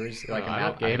the numbers, like a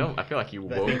math game. I feel like you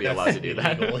I won't think be that's allowed to do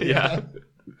that. illegal, yeah.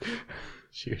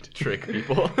 Shoot. Trick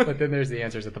people. But then there's the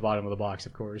answers at the bottom of the box,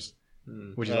 of course,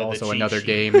 which is The also cheat another sheet.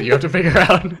 game that you have to figure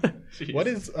out. Jeez. What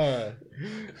is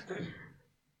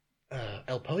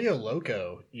El Pollo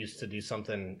Loco used to do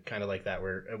something kind of like that,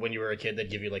 where when you were a kid, they'd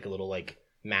give you like a little like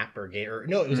map or game, or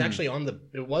no, it was actually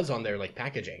it was on their like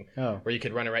packaging Oh, where you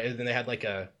could run around. And then they had like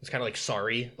it's kind of like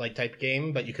Sorry like type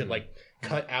game, but you could like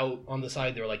cut out on the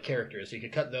side. There were like characters, so you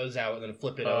could cut those out and then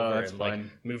flip it Oh, over that's and like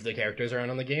fun. move the characters around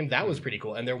on the game. That was pretty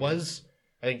cool. And there was,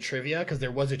 I think, trivia because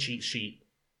there was a cheat sheet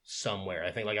somewhere.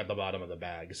 I think like at the bottom of the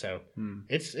bag. So Hmm.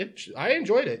 I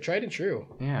enjoyed it. Tried and true.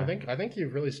 Yeah. I think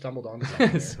you've really stumbled onto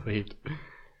something there. sweet.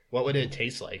 What would it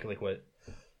taste like? Like what?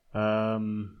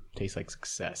 Tastes like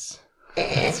success.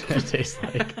 That's what it tastes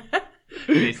like.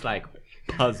 Tastes like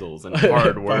puzzles and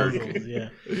hard work. Puzzles, yeah.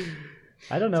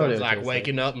 I don't know. what it Sounds like tastes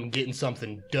waking up and getting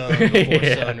something done before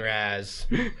Yeah. sunrise.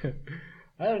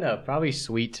 I don't know. Probably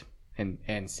sweet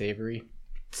and savory.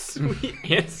 Sweet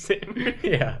and savory.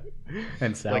 Yeah,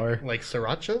 and sour. Like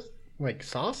sriracha, like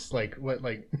sauce, like what?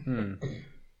 Like Hmm.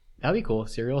 That'd be cool.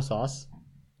 Cereal sauce.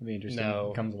 That'd be interesting.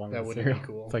 No, It comes along that with wouldn't be cereal.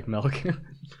 cool. It's like milk.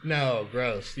 no,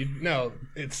 gross. No,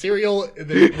 it's cereal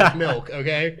with milk.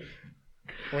 Okay,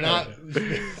 we're not.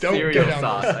 Don't Cereal go down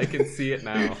sauce. this. I can see it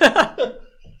now.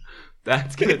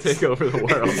 That's gonna take over the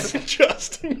world. It's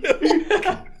just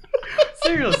milk.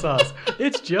 Cereal sauce.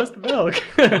 It's just milk.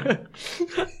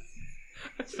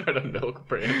 Start a milk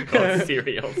brand called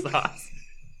cereal sauce.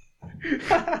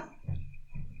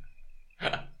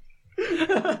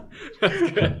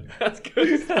 That's good. That's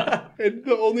good stuff. And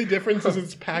the only difference is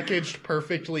it's packaged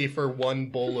perfectly for one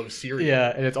bowl of cereal.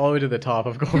 Yeah, and it's all the way to the top,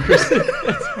 of course.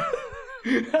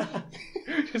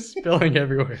 Just spilling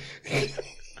everywhere.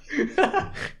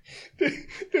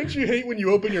 Don't you hate when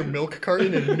you open your milk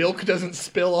carton and milk doesn't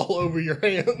spill all over your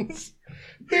hands?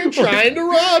 They're trying to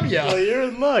rob you. Well, you're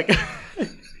in luck.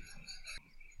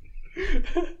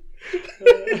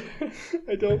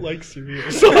 I don't like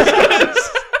cereal sauce.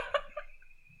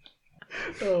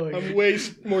 Oh my I'm way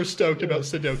more stoked about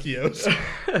Sudokios.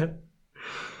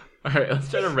 All right, let's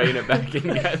try to rein it back in,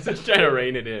 guys. Let's try to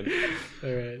rein it in.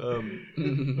 All right.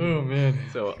 Oh man.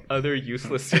 So other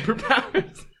useless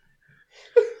superpowers.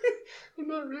 I'm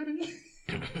not ready.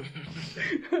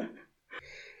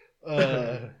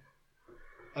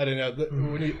 I don't know.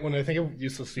 When I think of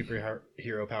useless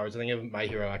superhero powers, I think of My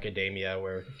Hero Academia,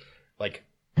 where like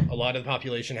a lot of the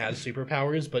population has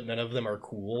superpowers, but none of them are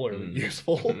cool or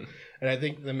useful. And I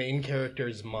think the main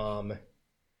character's mom,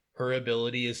 her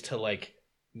ability is to like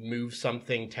move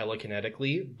something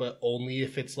telekinetically, but only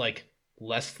if it's like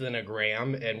less than a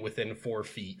gram and within 4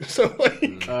 feet. So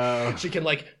like she can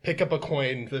like pick up a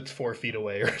coin that's 4 feet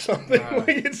away or something. Like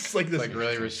it's like this like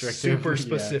really restrictive. super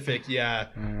specific. Yeah.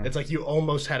 It's like you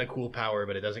almost had a cool power,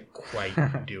 but it doesn't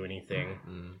quite do anything.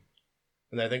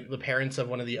 And I think the parents of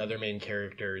one of the other main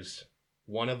characters,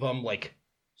 one of them like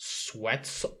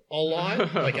sweats a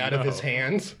lot, like out of his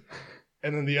hands,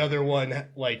 and then the other one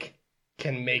like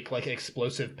can make like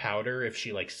explosive powder if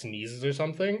she like sneezes or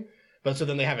something. But so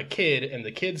then they have a kid, and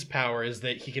the kid's power is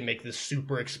that he can make this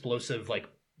super explosive like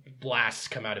blasts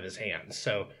come out of his hands.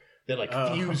 So they like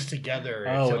fuse together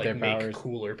to like make powers.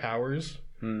 cooler powers.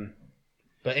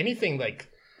 But anything like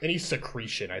any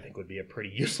secretion, I think, would be a pretty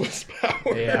useless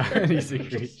power. Yeah, any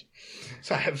secretion.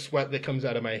 So I have sweat that comes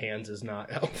out of my hands is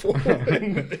not helpful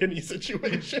in any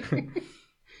situation.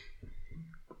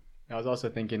 I was also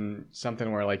thinking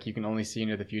something where like you can only see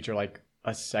into the future like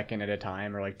a second at a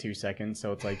time or like 2 seconds,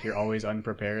 so it's like you're always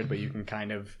unprepared, but you can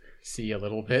kind of see a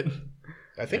little bit.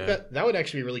 I think that would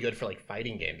actually be really good for like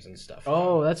fighting games and stuff.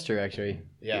 Oh, that's true actually.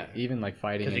 Yeah. Even like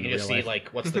fighting. Because you can just see like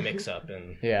what's the mix up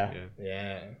and Yeah.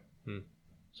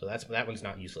 So that one's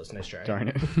not useless. Nice try. Darn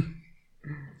it.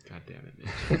 God damn it,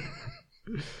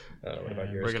 Mitch. What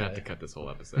about yours? We're gonna have to cut this whole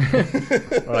episode.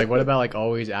 Or like what about like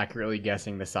always accurately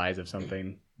guessing the size of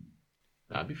something?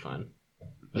 That'd be fun.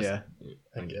 Yeah.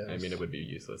 I mean, it would be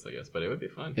useless, I guess, but it would be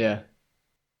fun. Yeah.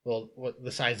 Well, what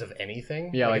the size of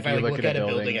anything? Yeah, like if I you like, look look at at a a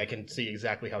building, building, I can see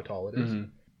exactly how tall it is.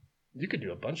 You could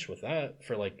do a bunch with that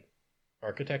for like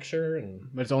architecture and.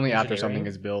 But it's only after engineering. something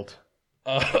is built.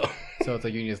 Oh. So it's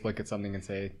like you can just look at something and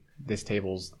say, this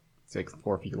table's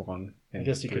 4 feet long. I And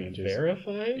guess you 3 could inches.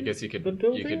 verify. I guess you could the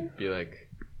building? you could be like,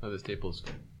 oh, this table's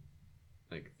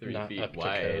like 3 Not up feet to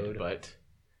wide, code.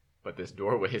 but this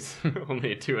doorway's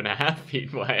only 2.5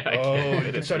 feet wide. I Oh, can't you fit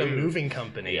could it start a through. moving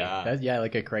company. Yeah. That's, yeah,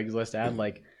 like a Craigslist ad.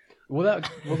 Like, will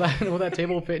that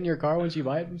table fit in your car once you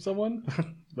buy it from someone?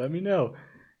 Let me know,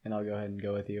 and I'll go ahead and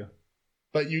go with you.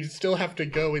 But you'd still have to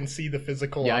go and see the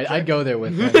physical. Yeah, object. I'd go there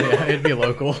with them. Yeah, it'd be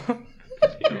local.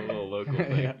 Yeah, a little local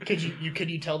thing. Yeah. Could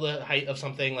you tell the height of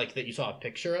something like that you saw a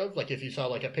picture of? Like if you saw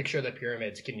like a picture of the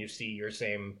pyramids, can you see your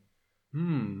same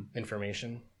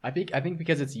information? I think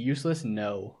because it's useless.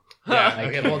 No. Yeah.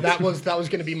 Okay. Well, that was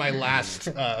going to be my last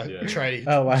try.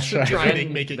 Last try. Try to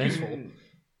make it Then, useful.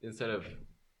 Instead of,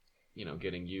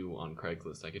 getting you on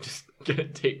Craigslist, I could just get a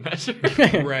tape measure.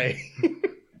 Right.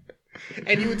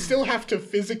 And you would still have to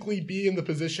physically be in the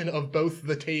position of both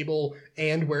the table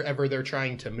and wherever they're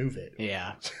trying to move it.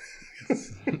 Yeah.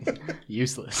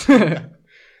 Useless. All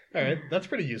right, that's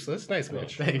pretty useless. Nice,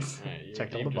 Mitch. Thanks. All right, you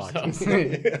Checked all the redeemed boxes.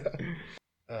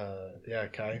 Yeah,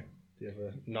 Kai, do you have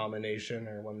a nomination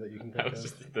or one that you can That think was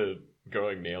of? just the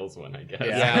growing nails one, I guess.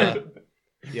 Yeah.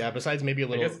 Yeah, besides maybe a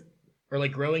little, guess- or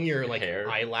like growing your like Hair.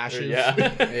 eyelashes. Yeah.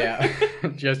 Yeah.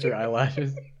 Just your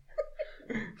eyelashes.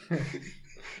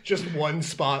 Just one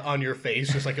spot on your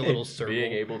face, just like a little circle.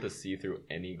 Being able to see through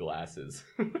any glasses.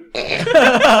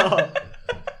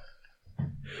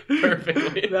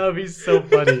 Perfectly. That would be so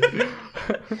funny.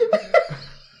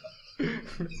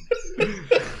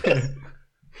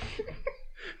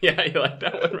 Yeah, you like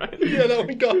that one, right? Yeah, that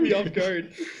one got me off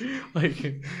guard.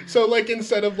 Like, So like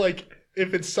instead of like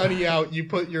if it's sunny out, you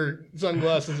put your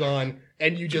sunglasses on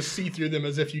and you just see through them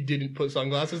as if you didn't put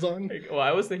sunglasses on. Well,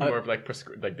 I was thinking more of like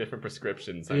like different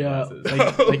prescription Yeah,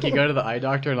 sunglasses. like you go to the eye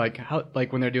doctor and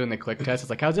like when they're doing the click test, it's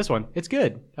like, how's this one? It's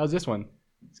good. How's this one?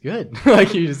 It's good.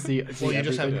 Like you just see. Well, you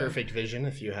just have everything. perfect vision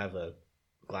if you have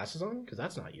glasses on, because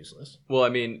that's not useless. Well, I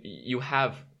mean, you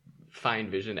have fine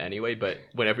vision anyway, but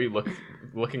whenever you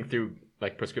looking through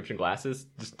like prescription glasses,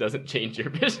 just doesn't change your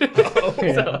vision. Oh,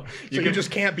 So you just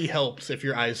can't be helped if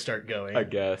your eyes start going. I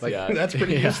guess, Like, yeah. That's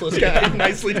pretty Yeah. useless, guy.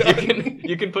 Nicely done.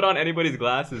 You can put on anybody's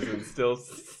glasses and still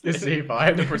see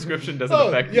fine. The prescription doesn't Oh,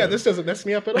 affect yeah, you. this doesn't mess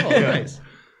me up at all. Nice.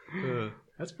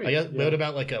 That's I pretty. guess, what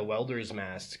about like a welder's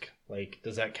mask? Like,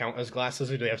 does that count as glasses,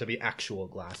 or do they have to be actual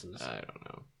glasses? I don't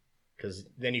know. Because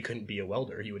then you couldn't be a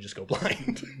welder; you would just go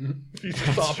blind. If you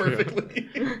saw perfectly.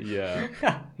 Yeah.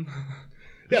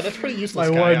 Yeah, that's pretty useless.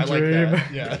 My guy. one I like dream.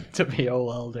 that. Yeah. to be a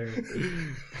welder.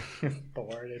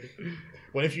 Thwarted.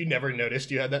 What if you never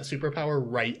noticed you had that superpower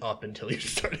right up until you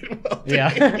started welding? Yeah.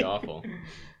 That'd be awful.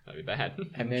 That'd be bad.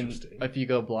 And then Interesting. if you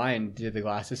go blind, do the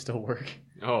glasses still work?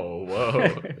 Oh,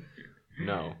 whoa.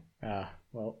 No.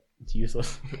 Well, it's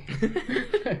useless.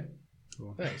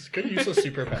 Nice. Good useless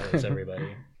superpowers,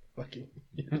 everybody. Fucking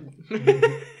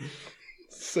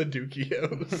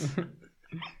Sudokios.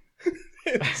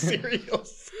 Cereal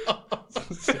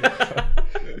sauce.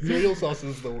 Cereal sauce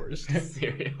is the worst.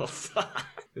 Cereal sauce.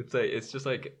 It's just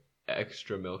like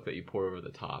extra milk that you pour over the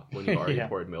top when you've already Yeah.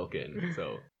 poured milk in.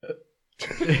 So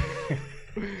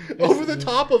Over the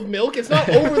top of milk? It's not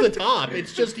over the top.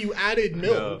 It's just you added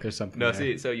milk. There's something no, there.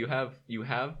 see, so you have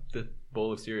the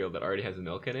bowl of cereal that already has the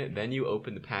milk in it. Then you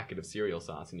open the packet of cereal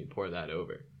sauce and you pour that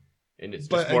over, and it's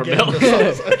just But more again, milk.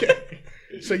 the sauce. Okay.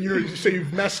 So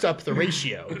you've messed up the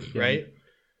ratio, right?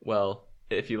 Well,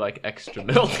 if you like extra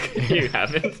milk, you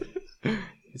haven't.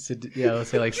 Yeah, let's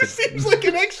say like. Just seems like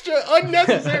an extra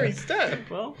unnecessary step.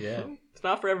 Well, Yeah. it's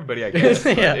not for everybody, I guess.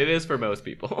 But Yeah. it is for most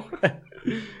people.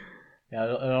 Yeah,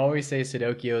 it'll always say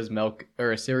Sudoku's milk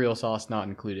or cereal sauce not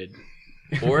included.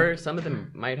 Or some of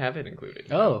them might have it included.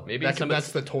 Oh, maybe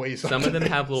That's the toy sauce. some of them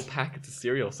have little packets of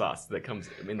cereal sauce that comes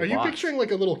in the Are you box. picturing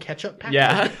like a little ketchup packet?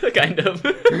 Yeah, kind of.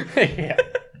 Yeah.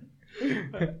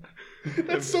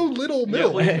 That's so little Yeah,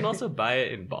 milk. well, you can also buy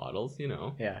it in bottles, you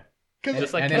know. Yeah. Because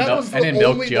Just like and that in was milk- the and in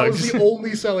milk only that was jugs. the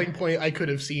only selling point I could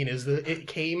have seen is that it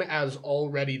came as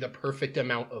already the perfect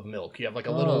amount of milk. You have like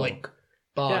a little Oh. like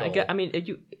bottle. Yeah, I mean,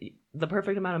 the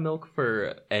perfect amount of milk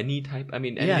for any type. I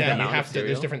mean, any Yeah, yeah, you amount of have to. There's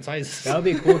cereal. different sizes. That would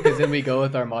be cool because then we go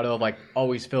with our motto of like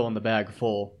always fill in the bag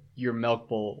full. Your milk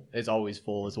bowl is always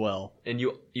full as well. And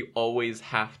you always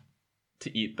have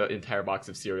to eat the entire box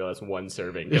of cereal as one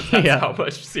serving. 'Cause that's Yeah. how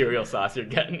much cereal sauce you're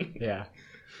getting. Yeah.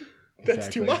 That's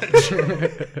too Exactly. much.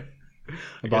 The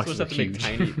I guess we'll boxes just are have to make huge.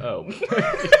 tiny. Oh.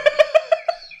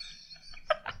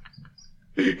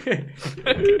 Okay.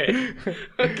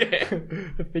 Okay.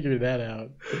 Figure that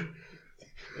out.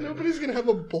 Nobody's gonna have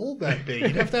a bowl that big.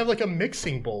 You'd have to have like a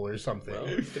mixing bowl or something. Well,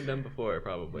 it's been done before,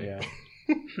 probably. Yeah.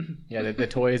 Yeah, the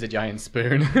toy is a giant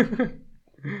spoon.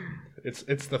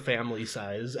 It's the family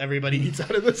size. Everybody eats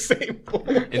out of the same bowl.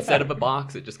 Instead of a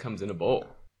box, it just comes in a bowl,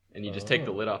 and you just take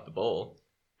the lid off the bowl,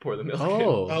 pour the milk in.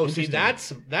 Oh, see, that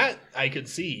I could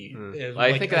see. Mm. As,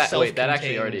 I like, think a that actually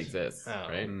self-contained- already exists, Oh.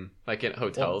 right? Mm. Like in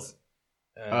hotels,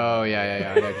 Oh,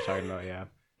 yeah. I know what you're talking about, yeah.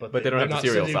 but they don't have the not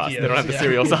cereal sauce. They Sudokios, don't have the yeah.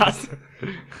 cereal sauce.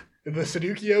 The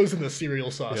Sudokios and the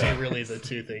cereal sauce Yeah. are really the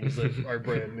two things that are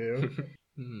brand new.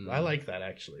 Hmm. I like that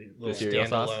actually. Little cereal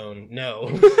sauce? standalone. No,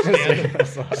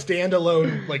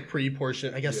 standalone like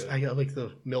pre-portion. I guess I like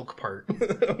the milk part. I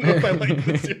don't know if I like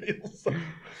the cereal sauce.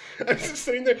 I'm just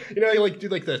sitting there. You know, I like do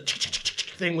like the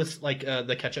thing with like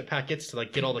the ketchup packets to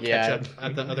like get all the Yeah. ketchup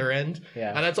at the other end.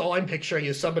 Yeah. And that's all I'm picturing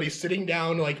is somebody sitting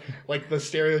down like the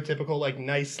stereotypical like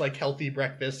nice like healthy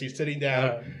breakfast. He's sitting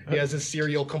down. He has his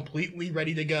cereal completely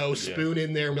ready to go, spoon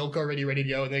in there, milk already ready to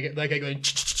go, and they get that guy going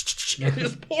and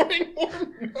just pouring more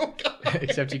milk on it.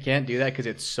 Except you can't do that because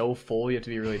it's so full. You have to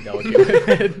be really delicate with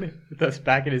it. This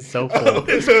packet is so full.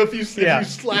 Oh, so if you Yeah.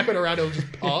 slap it around, it'll just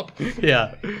pop.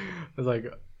 Yeah. It's like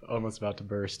almost about to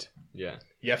burst. Yeah.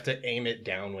 You have to aim it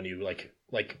down when you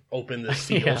like open the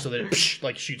seal Yeah. so that it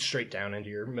like shoots straight down into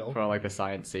your milk. For all like the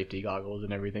science safety goggles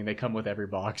and everything. They come with every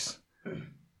box.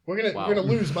 We're Wow. gonna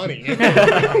lose money.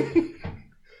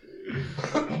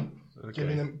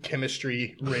 Giving them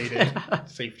chemistry rated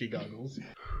safety goggles.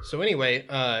 So anyway,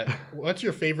 what's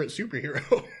your favorite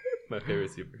superhero? My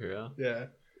favorite superhero. Yeah.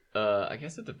 I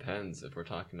guess it depends if we're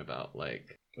talking about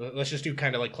like Let's just do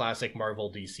kind of like classic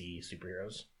Marvel DC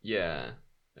superheroes. yeah.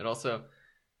 It also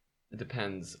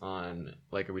depends on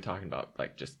like are we talking about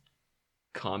like just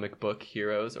comic book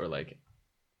heroes or like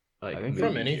like I think From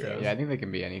movie anything. heroes. Yeah, I think they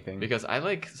can be anything. Because I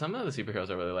like some of the superheroes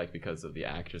I really like because of the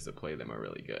actors that play them are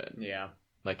really good. yeah,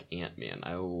 Like Ant-Man.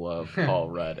 I love Paul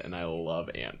Rudd and I love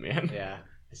Ant-Man. yeah.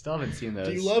 I still haven't seen those.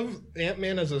 Do you love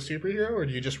Ant-Man as a superhero, or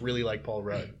do you just really like Paul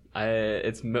Rudd?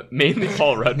 It's mainly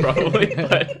Paul Rudd probably,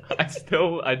 but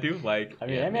I do like I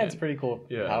mean, Ant-Man. Ant-Man's pretty cool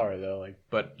Yeah. power though. Like,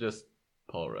 But just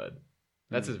Paul Rudd.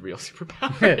 That's his real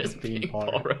superpower. is Being being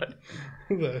Paul Paul Rudd.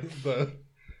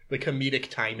 the comedic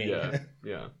timing. Yeah,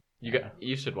 yeah.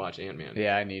 You should watch Ant-Man.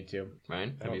 yeah, I need to.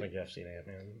 Ryan, I don't think I've seen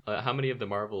Ant-Man. how many of the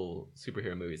Marvel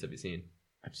superhero movies have you seen?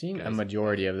 I've seen a Guys.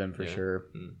 majority of them for Yeah. sure.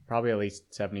 Mm. Probably at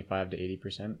least 75 to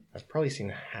 80%. I've probably seen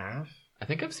half. I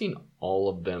think I've seen all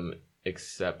of them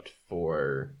except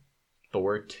for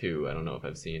Thor 2. I don't know if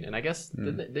I've seen. And I guess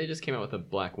they just came out with a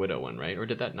Black Widow one, right? Or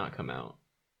did that not come out?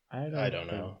 I don't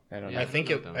know. I don't Yeah. know. I think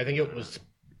it was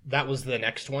that was the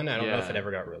next one. I don't know if it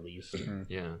ever got released.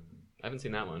 Yeah. I haven't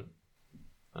seen that one.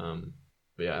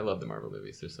 But yeah, I love the Marvel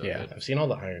movies. They're so Yeah, good. I've seen all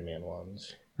the Iron Man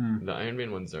ones. The Iron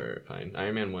Man ones are fine.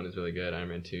 Iron Man 1 is really good. Iron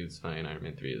Man 2 is fine. Iron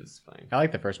Man 3 is fine. I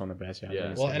like the first one the best. Yeah. Yeah.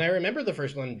 honestly. Well, and I remember the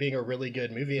first one being a really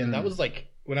good movie, and that was like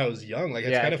when I was young. Like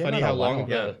it's Yeah, kind it of came funny out how a while long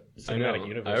ago. the cinematic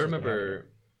universe. I has been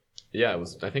remember. Yeah, it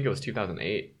was. I think it was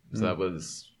 2008. So that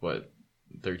was what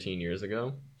 13 years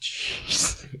ago.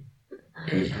 Jeez.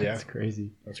 happening. Yeah, That's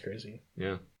crazy. that's crazy.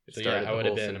 Yeah, it So, yeah, started I the would've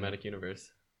whole been- cinematic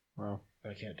universe. Wow.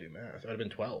 I can't do math. I'd have been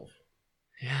 12.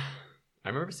 Yeah, I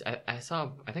remember. I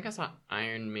saw. I think I saw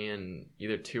Iron Man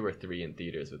either 2 or 3 in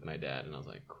theaters with my dad, and I was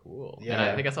like, cool. Yeah. And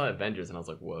I think I saw Avengers, and I was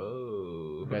like,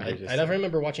 whoa. Avengers. I never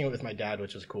remember watching it with my dad,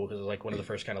 which was cool because it was like one of the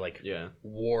first kind of like Yeah.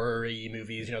 war-y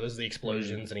movies. You know, there's the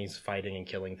explosions and he's fighting and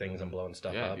killing things and blowing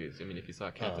stuff Yeah. up. If you saw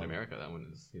Captain America, that one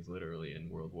is he's literally in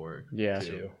World War. Yeah. II.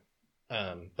 Too.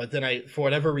 But then for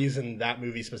whatever reason, that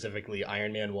movie specifically,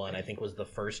 Iron Man 1, I think was the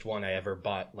first one I ever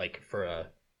bought like for a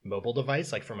mobile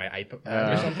device, like for my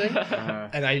iPad or something.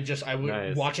 And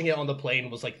Nice. watching it on the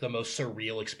plane was like the most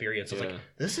surreal experience. I was Yeah. like,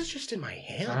 this is just in my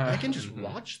hand. I can just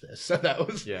watch this. So that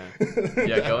was Yeah. that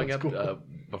Yeah, going was up cool.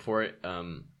 before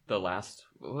the last,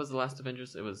 what was the last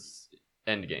Avengers? It was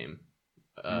Endgame.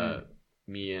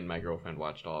 Me and my girlfriend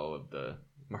watched all of the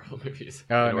Marvel movies.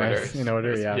 Oh, in nice. order. In order,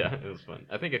 It was- yeah. Yeah, it was fun.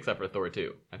 I think except for Thor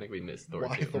 2. I think we missed Thor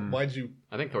 2. Why'd you?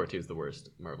 I think Thor 2 is the worst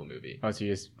Marvel movie. Oh, so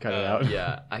you just cut it out?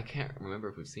 Yeah, I can't remember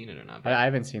if we've seen it or not. But I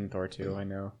haven't seen Thor 2, I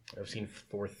know. I've seen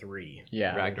Thor 3.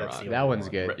 Yeah. Ragnarok. That's the That only one's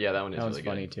one. good. yeah, that one is That one's really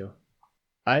funny good. too.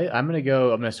 I'm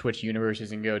gonna switch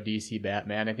universes and go DC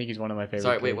Batman. I think he's one of my favorite.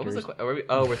 Sorry, wait, what was the characters.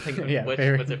 question? We're thinking, Yeah, what's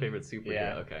favorite- our favorite superhero?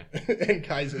 Yeah. Okay. And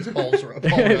Kai's is Paul Rudd.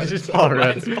 It's just Paul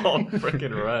Rudd It's Paul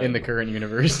freaking Rudd. in the current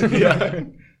universe. Yeah.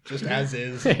 Just as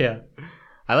is. Yeah.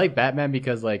 I like Batman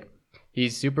because like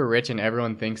he's super rich and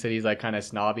everyone thinks that he's like kind of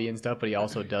snobby and stuff, but he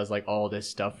also does like all this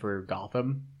stuff for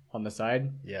Gotham on the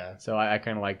side. Yeah. So I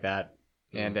kind of like that,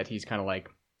 and that he's kind of like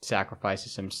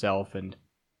sacrifices himself and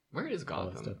Where is all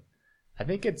that Gotham? stuff. I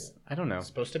think I don't know. It's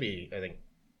supposed to be, I think,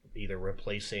 either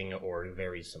replacing or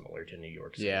very similar to New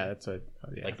York City. Yeah, that's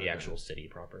yeah. Like the actual city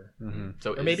proper. Mhm.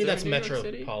 So Or maybe is there that's New York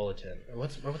City? Metropolitan.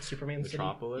 What's Superman City?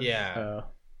 Metropolis? Yeah.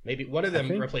 Maybe one of them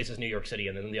think- replaces New York City,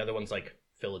 and then the other one's like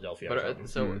Philadelphia. But or something.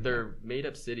 so they're made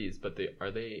up cities, but are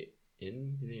they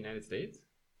in the United States?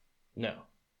 No.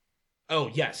 Oh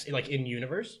yes, like in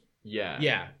universe. Yeah.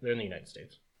 Yeah, they're in the United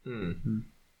States.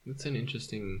 That's an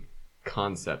interesting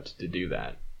concept to do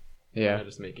that. Yeah. Not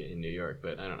just make it in New York,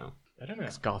 but I don't know. I don't know.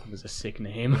 Gotham is a sick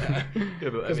name. Yeah,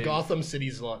 but, Because Gotham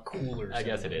City's a lot cooler. I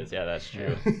guess it is. Yeah, that's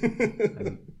true.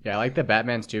 Yeah, I like the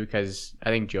Batmans too because I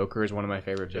think Joker is one of my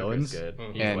favorite Joker's villains. good.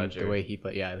 Mhm. Heath And Ledger. the way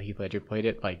Heath Ledger played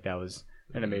it, like that was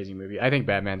an amazing movie. I think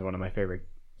Batman's one of my favorite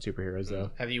superheroes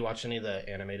though. Have you watched any of the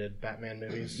animated Batman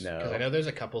movies? No. Because I know there's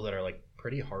a couple that are like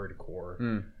pretty hardcore.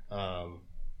 Mm.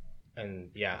 And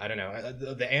yeah, I don't know.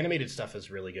 The animated stuff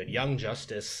is really good. Young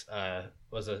Justice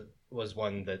was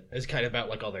one that is kind of about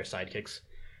like all their sidekicks.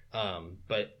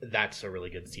 But that's a really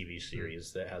good TV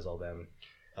series that has all them.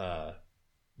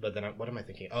 But then what am I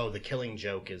thinking? Oh, The Killing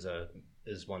Joke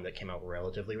is one that came out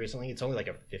relatively recently. It's only like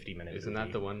a 50-minute. Isn't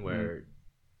that the one where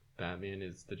Batman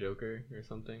is the Joker or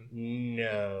something?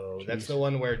 No, that's Jeez. the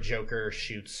one where Joker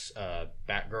shoots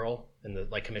Batgirl and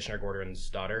like Commissioner Gordon's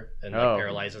daughter and like, Oh.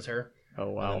 paralyzes her. Oh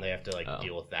And wow. then they have to like Oh.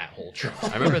 deal with that whole trauma.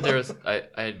 I remember there was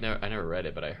I never read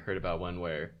it, but I heard about one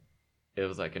where it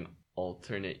was like an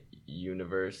alternate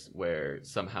universe where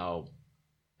somehow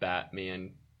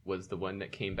Batman was the one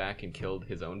that came back and killed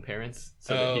his own parents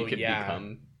so that Oh, he could yeah.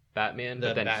 become Batman.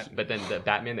 The But then the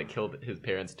Batman that killed his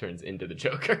parents turns into the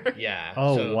Joker. Yeah.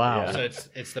 Oh, so, wow. So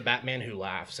it's the Batman Who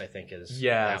Laughs, I think is.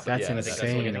 Yeah, that that's one. I think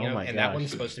insane. what I'm thinking Oh of. my And that gosh.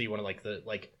 one's supposed to be one of like the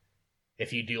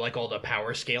if you do like all the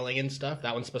power scaling and stuff,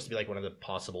 that one's supposed to be like one of the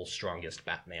possible strongest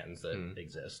Batmans that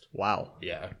exist. Wow.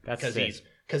 Yeah, That's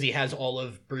because he has all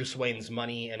of Bruce Wayne's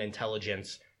money and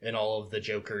intelligence, and all of the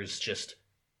Joker's just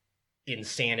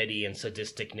insanity and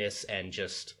sadisticness, and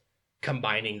just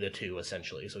combining the two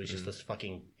essentially. So he's just this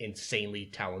fucking insanely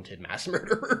talented mass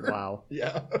murderer. Wow.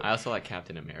 Yeah. I also like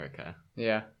Captain America.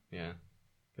 Yeah. Yeah,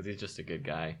 because he's just a good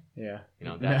guy. Yeah. You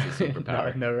know, that's his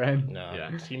superpower. no, Ryan. No.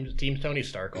 Yeah. Team Tony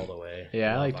Stark all the way.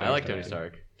 Yeah, I like I like Tony Tony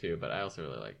Stark too, but I also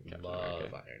really like Captain Love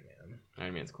America. Iron Man.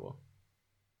 Iron Man's cool.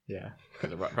 Yeah.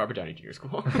 Because Robert Downey Jr. is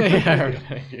cool. Yeah.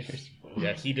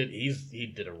 Yeah, he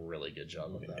did a really good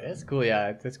job with that. It's cool.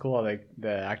 Yeah, it's cool how like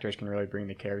the actors can really bring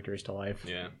the characters to life.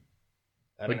 Yeah.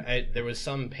 There was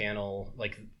some panel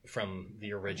like from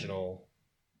the original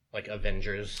like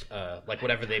Avengers, like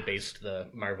whatever they based the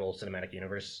Marvel Cinematic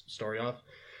Universe story off.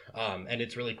 And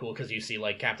it's really cool because you see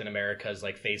like Captain America's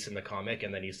like face in the comic,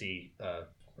 and then you see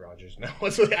Rogers. No,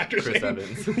 what's the actor's Chris name?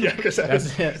 Evans. Yeah, Chris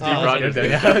Evans. That's Steve Rogers.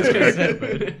 Yeah, I was gonna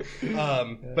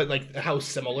say. But like how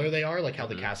similar they are, like how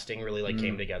the casting really like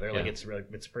came together. Like Yeah. it's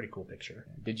a pretty cool picture.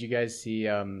 Did you guys see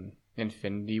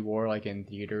Infinity War like in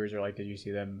theaters, or like did you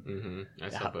see them? Mm-hmm. I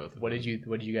saw both. What did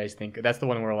you guys think? That's the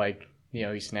one where like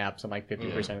he snaps on like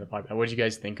 50% of the population. What did you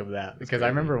guys think of that? Because I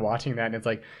remember watching that, and it's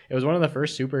like it was one of the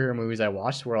first superhero movies I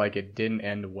watched where like it didn't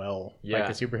end well. Yeah.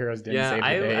 Like the superheroes didn't save the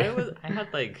day. I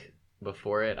had like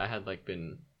before it, I had like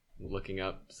been looking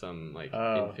up some like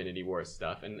Infinity War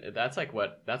stuff, and that's like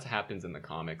what happens in the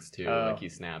comics too. Like he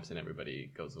snaps and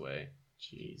everybody goes away.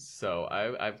 Jeez. So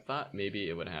I thought maybe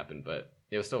it would happen, but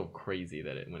it was so crazy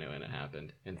that when it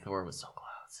happened, and Thor was so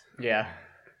close. Yeah.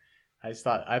 I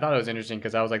thought it was interesting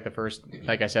because I was like the first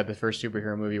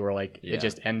superhero movie where like Yeah. it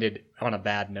just ended on a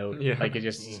bad note. Yeah. Like it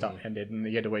just ended, and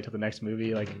you had to wait till the next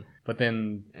movie. Like, but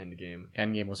then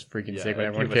Endgame was freaking Yeah, sick when Endgame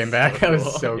everyone was came so back. That was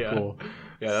cool. so Yeah. cool.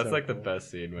 Yeah, that's So like the cool.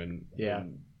 best scene when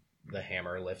The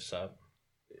hammer lifts up,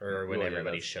 or when Well, yeah,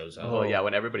 everybody that's- shows up. Oh yeah,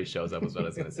 when everybody shows up was what I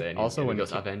was gonna say. And Also when when he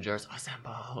goes Cap- Avengers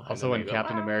Assemble. and Also, then when they go,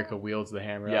 Captain "Ah!" America wields the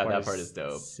hammer, Yeah, that part is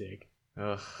dope. Sick.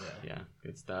 Ugh, yeah,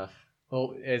 good stuff.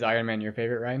 Well, is Iron Man your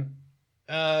favorite, Ryan?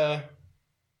 I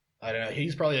don't know.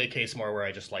 He's probably a case more where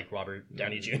I just like Robert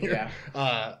Downey Jr. Yeah.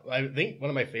 I think one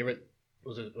of my favorite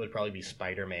would probably be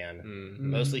Spider-Man, Mm.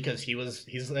 mostly because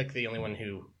he's like the only one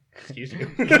who. Excuse you.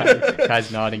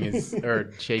 Kai's nodding his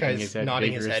or shaking Kai's his head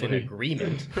nodding his head in vigorously.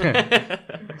 agreement.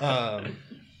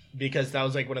 Because that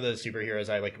was like one of the superheroes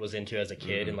I like was into as a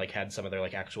kid, and like had some of their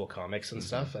like actual comics and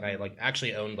stuff, and I like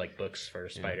actually owned like books for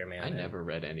Spider-Man. I and- never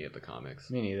read any of the comics.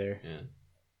 Me neither. Yeah.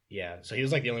 Yeah, so he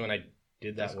was like the only one I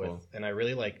did that That's with, cool. and I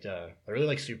really liked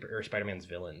Spider-Man's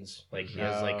villains. Like he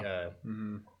has like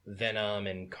Venom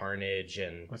and Carnage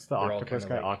and What's the they're all octopus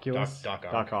kinda guy? like Oculus? Doc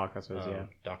Ock. Doc Ock, that's what it is, yeah.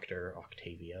 Doctor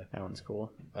Octavia. That one's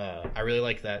cool. I really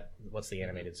like that. What's the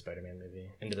animated Spider-Man movie?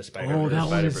 Into the Spider-Verse. Oh, that one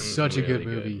Spider-Verse is such a good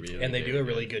really movie. really and they good, do a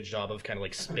really good job of kind of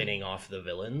like spinning off the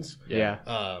villains. Yeah.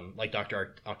 Like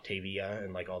Doctor Octavia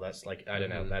and like all that's like I don't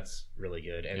know. That's really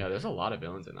good. And Yeah, there's a lot of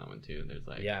villains in that one too. There's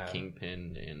like Yeah.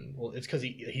 Kingpin and well, it's because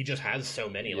he just has so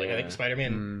many. Like I Yeah. think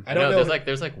Spider-Man. I I don't know.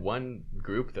 There's like one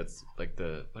group that's like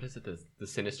the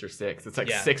Sinister Six. It's like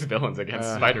Yeah. 6 villains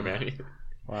against Spider-Man.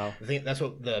 Wow. I think that's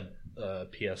what the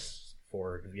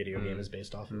PS4 video game is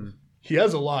based off of. He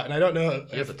has a lot, and I don't know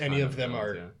He has a if ton any of them villains,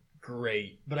 are yeah.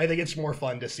 great, but I think it's more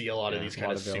fun to see a lot of Yeah, these a kind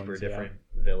lot of of super villains, yeah. different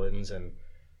villains, and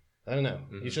I don't know.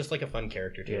 Mhm. He's just like a fun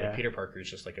character too. Yeah. Like Peter Parker's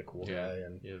just like a cool Yeah, guy,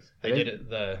 and he is. they did it.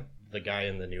 The guy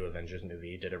in the new Avengers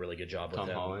movie did a really good job Tom with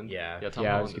him. Holland. Yeah. Tom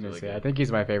Yeah, I Holland was gonna really say. good. I think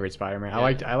he's my favorite Spider-Man.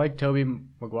 Yeah. I liked Tobey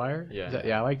Maguire. Yeah.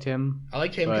 I liked him. I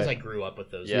liked him because But- I grew up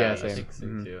with those. Yeah, Yeah, movies. I same. think so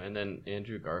too. And then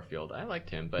Andrew Garfield, I liked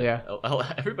him, but Yeah.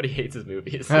 everybody hates his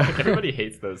movies. Like, everybody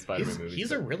hates those Spider-Man movies.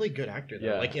 He's a really good actor though.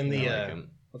 Yeah, like in the I like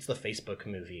him. what's the Facebook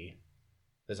movie?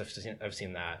 I've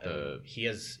seen that. And The- he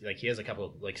has a couple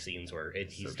of like scenes where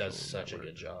he Social does such a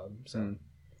Network. good job. So Mm.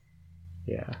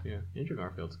 Yeah. Yeah, Andrew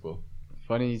Garfield's cool.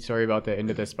 Funny story about the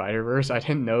Into the Spider-Verse. I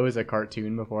didn't know it was a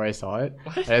cartoon before I saw it.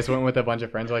 I just went with a bunch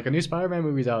of friends like a new Spider-Man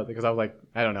movie's out because I was like,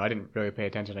 I don't know, I didn't really pay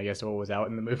attention, I guess, to what was out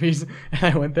in the movies. And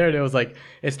I went there and it was like,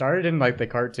 it started in like the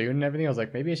cartoon and everything. I was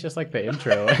like, maybe it's just like the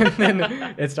intro. And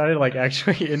then it started like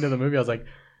actually into the movie. I was like,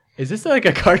 is this like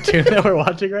a cartoon that we're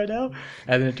watching right now?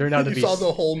 And then it turned out to you be. saw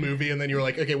the whole movie, and then you were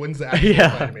like, okay, when's the actual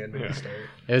Yeah. Spider-Man movie start?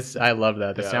 I love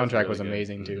that. The Yeah, it was soundtrack really was good.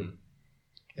 amazing too. Mhm.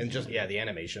 And just the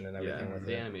animation and everything Yeah, with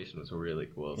the it. animation was really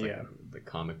cool. It's Yeah. like the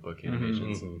comic book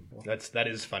animations. That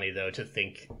is funny though to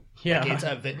think. Yeah.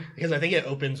 Like, because I think it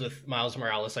opens with Miles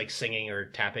Morales like singing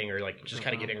or tapping or like just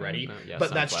kind of getting ready. Yeah,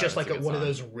 But that's Sunflower, just like that's a good one of song.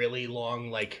 those really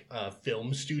long like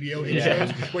film studio Yeah.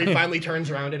 intros where he finally turns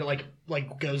around and it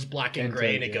like goes black and Into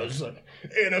gray it, and it yeah. goes like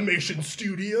Animation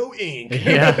Studio Inc.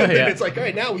 Yeah, And yeah. it's like, all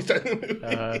right, now we start the movie.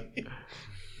 Uh,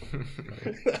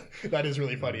 That is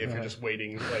really funny if you're just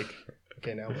waiting like,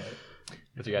 okay, now what?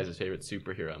 What's your guys' favorite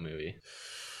superhero movie?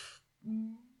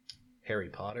 Harry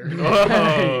Potter.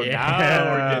 Oh, Yeah.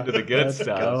 now we're getting to the good Let's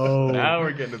stuff. go. Now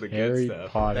we're getting to the Harry good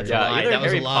stuff. Potter. That's Yeah, a lie. either That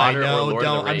was Harry a lie. Potter or No, Lord of the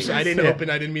don't. Rings. I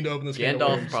didn't mean to open this. can of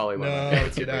Gandalf worms. probably one of my No, favorite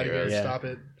let's get out of here. superheroes. Yeah. Stop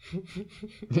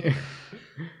it.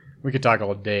 we could talk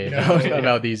all day Yeah.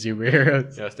 about these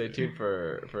superheroes. Yeah, stay tuned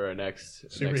for our next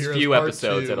Superheroes few Part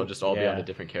episodes. 2. That'll just all be on Yeah. the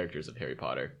different characters of Harry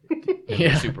Potter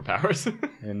Yeah. superpowers.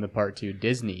 And the part 2,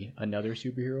 Disney, another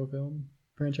superhero film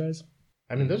franchise.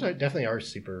 I mean, those definitely are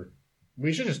super.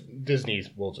 We should just Disney.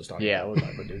 We'll just talk. Yeah, about we'll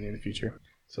talk about Disney in the future.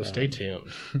 So stay tuned.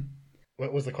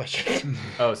 What was the question?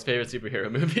 Oh, his favorite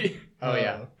superhero movie. Oh,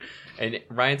 yeah. And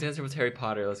Ryan's answer was Harry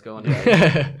Potter. Let's go on to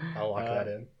that. I'll lock that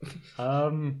in.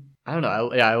 I don't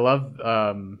know. I love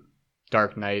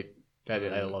Dark Knight. I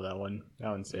love that one. That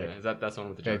one's sick. Yeah, that's one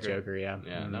with the That Joker. Joker, yeah.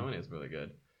 Yeah, Mhm. that one is really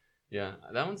good. Yeah,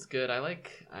 that one's good.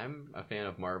 I'm a fan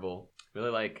of Marvel. Really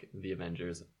like the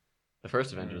Avengers. The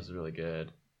first Avengers is really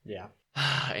good. Yeah.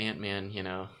 Ant-Man,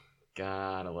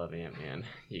 gotta love Ant-Man.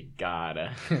 You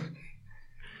gotta.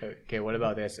 Okay, what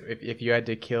about this? If you had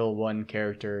to kill one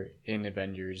character in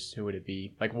Avengers, who would it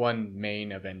be? Like one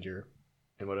main Avenger.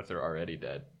 And what if they're already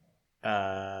dead?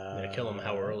 Kill them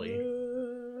how early?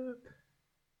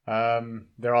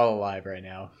 They're all alive right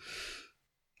now.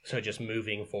 So just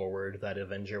moving forward, that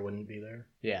Avenger wouldn't be there.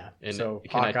 Yeah. And so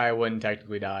can I- Hawkeye wouldn't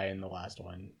technically die in the last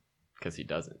one. Because he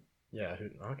doesn't. Yeah,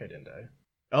 Hawkeye didn't die.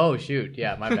 Oh shoot!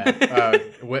 Yeah, my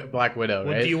bad. Black Widow,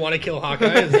 Well, right? do you want to kill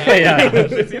Hawkeye? Is that... Yeah.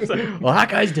 It seems like- Well,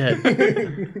 Hawkeye's dead.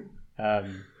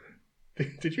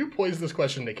 Did you pose this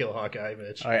question to kill Hawkeye,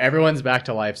 Mitch? All right, everyone's back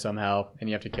to life somehow, and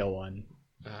you have to kill one.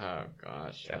 Oh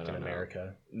gosh. I Captain don't know.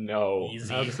 America. No,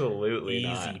 Easy. absolutely Easy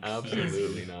not. peasy.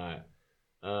 Absolutely not.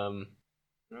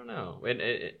 I don't know.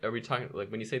 Are we talking like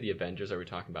when you say the Avengers? Are we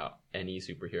talking about any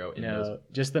superhero in those? No,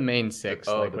 just the main six,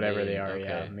 Oh, like the whatever main, they are. okay.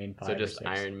 Yeah, main five. So or just six.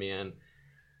 Iron Man,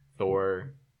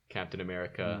 Thor, Captain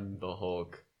America, Mm. the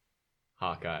Hulk,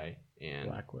 Hawkeye, and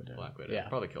Black Widow. Yeah,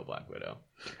 probably kill Black Widow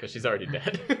because she's already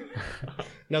dead.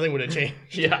 Nothing would have changed.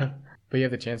 yeah, But you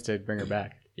have the chance to bring her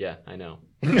back. yeah, I know.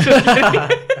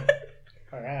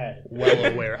 All right.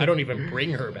 Well aware. I don't even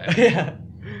bring her back. Yeah.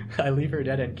 I leave her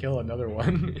dead and kill another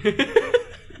one.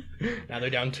 Now they're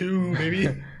down 2, maybe.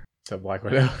 What So Black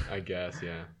Widow. I guess,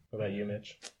 yeah. about you,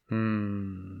 Mitch?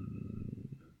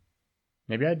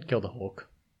 Maybe I'd kill the Hulk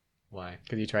Why?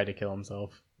 because he tried to kill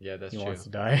himself. Yeah, that's He true. wants to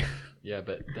die. Yeah,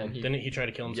 but then he Didn't he try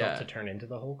to kill himself Yeah. to turn into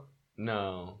the Hulk?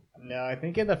 no. No, I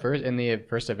think in the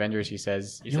first Avengers, he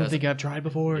says, He "You don't says- think I've tried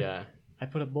before? Yeah, I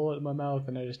put a bullet in my mouth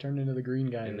and I just turned into the green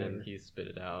guy." and or then whatever." he spit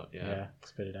it out. yeah, Yeah.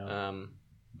 spit it out.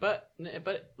 But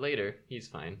later he's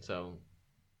fine. So,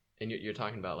 and you're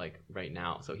talking about like right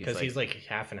now. So Because he's like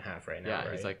half and half right now. yeah,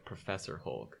 right? he's like Professor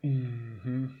Hulk.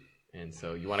 Mm-hmm. And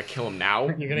so you want to kill him now?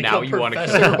 You're gonna now kill you want to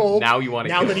Professor kill Hulk? Now you want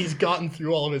to now kill that him. he's gotten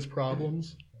through all of his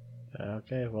problems.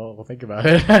 Okay, well, we'll think about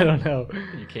it. I don't know.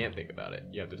 You can't think about it.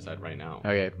 You have to decide right now.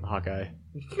 Okay, Hawkeye.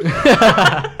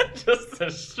 Just a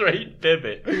straight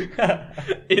pivot.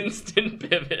 Instant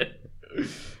pivot.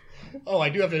 Oh, I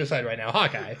do have to decide right now.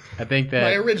 Hawkeye. I think My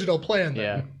that. original plan. Then.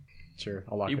 Yeah, sure.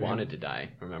 I'll lock He it in. wanted to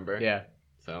die, remember? Yeah,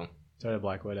 So so did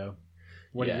Black Widow.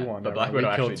 What Yeah, do you want? but Black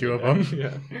Everyone? Widow We killed actually 2 did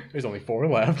of them. that. There's only 4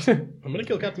 left. I'm gonna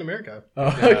kill Captain America. Oh,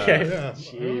 okay. Yeah,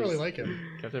 I don't really like him.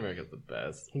 Captain America's the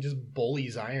best. He just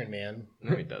bullies Iron Man.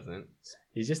 No, he doesn't.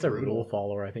 He's just a Brutal. rule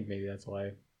follower. I think maybe that's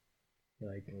why.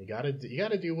 Like, You gotta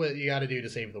do what you gotta do to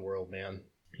save the world, man.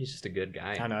 He's just a good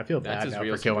guy. I don't know. I feel That's bad his now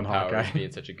real for killing superpower, is Hawkeye.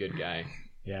 being such a good guy.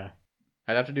 Yeah,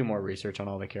 I'd have to do more research on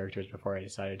all the characters before I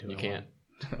decided to. You can't.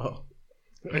 Oh.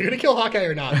 Are you gonna kill Hawkeye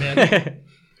or not, man?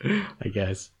 I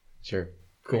guess. Sure.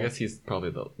 I guess he's probably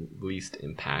the least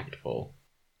impactful.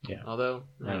 Yeah. Although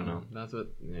I don't know. That's what.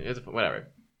 It's whatever.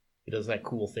 He does that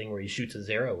cool thing where he shoots his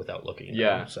arrow without looking.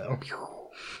 Yeah. So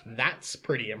that's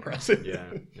pretty impressive. Yeah,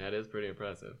 that is pretty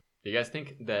impressive. Do you guys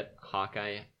think that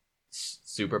Hawkeye's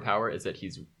superpower is that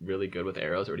he's really good with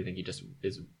arrows, or do you think he just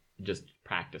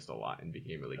practiced a lot and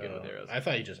became really good with arrows? I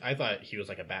thought he was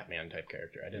like a Batman type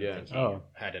character. I didn't Yeah. think he Oh.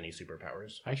 had any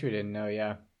superpowers. I actually didn't know.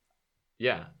 Yeah.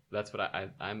 Yeah, that's what I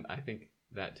think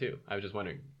that too. I was just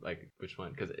wondering like which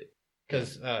one because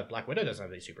Because Black Widow doesn't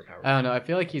have any superpowers. I don't know. I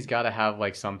feel like he's got to have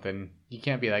like something. He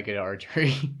can't be that good at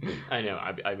archery. I know.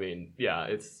 I mean, yeah,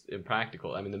 it's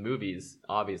impractical. I mean, the movies,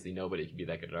 obviously, nobody can be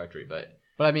that good at archery, but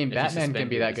But I mean, If you Batman can suspend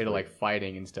be your that good at disbelief. like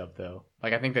fighting and stuff, though.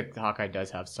 Like I think that Hawkeye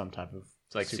does have some type of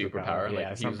it's like superpower. Yeah,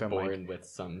 Like he was something born with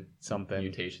some something.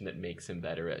 mutation that makes him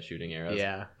better at shooting arrows.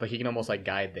 Yeah, like he can almost like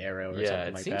guide the arrow or Yeah, something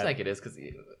it like seems that. like it is because,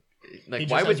 like, he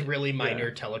just why would has really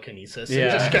minor telekinesis.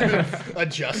 Yeah. He just kind of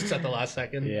adjusts at the last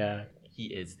second. Yeah. he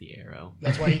is the arrow?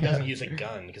 That's why he doesn't use a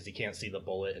gun, because he can't see the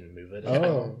bullet and move it.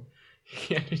 Oh.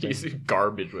 He's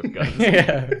garbage with guns.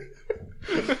 Yeah.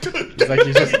 He's like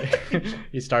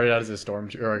he started out as a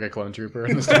or like a clone trooper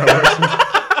in the Star Wars.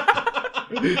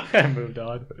 And moved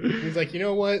on. He's like, you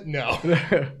know what? No.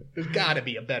 There's got to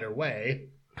be a better way.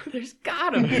 There's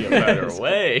gotta be a better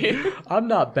way. I'm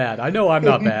not bad. I know I'm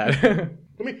not bad.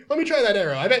 Let me try that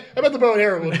arrow. I bet the bow and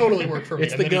arrow will totally work for me.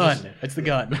 It's And the then he gun. just- It's the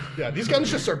gun. yeah, these guns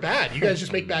just are bad. You guys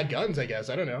just make bad guns, I guess.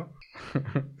 I don't know.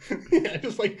 Yeah,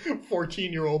 just like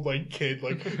 14-year-old like kid,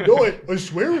 like, no, I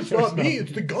swear it's not me.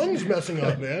 It's the guns messing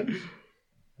up, man.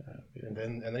 And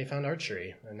then he found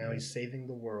archery, and now he's saving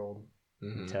the world.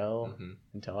 Mhm, Until mhm.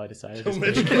 until I decided Till to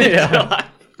Mitch stay. killed him. Yeah. I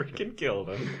freaking killed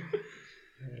him.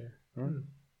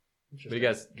 But you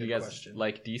guys question.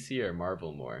 like DC or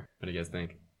Marvel more? What do you guys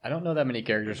think? I don't know that many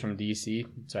characters from DC,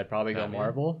 so I'd probably go Batman?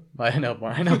 Marvel. I know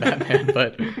Batman,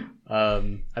 but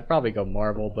I'd probably go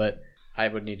Marvel. But I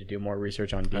would need to do more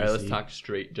research on DC All right, let's talk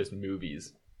straight, just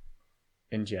movies.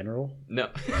 in general. No,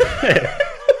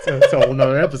 So it's a whole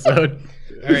nother episode.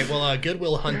 All right, well,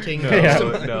 Goodwill Hunting. Yeah.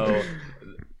 no.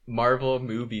 Marvel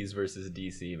movies versus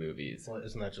DC movies. Well,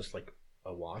 isn't that just like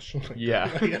a wash? Yeah.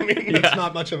 I mean, that's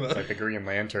not much of a. It's like the Green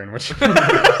Lantern, which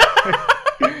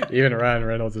even Ryan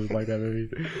Reynolds is like that movie.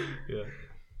 Yeah.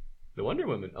 The Wonder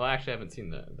Woman. Oh, actually, I haven't seen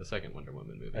the second Wonder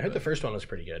Woman movie. I heard the but first one was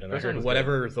pretty good, and I First one heard was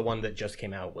whatever the one that just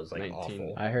came out was like 19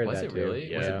 awful. I heard was that it too.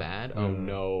 really? Was Yeah. it bad? Oh Mm.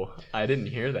 no, I didn't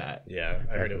hear that. Yeah,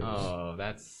 I heard it was. Oh,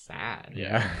 that's sad.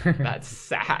 Yeah. That's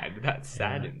sad. That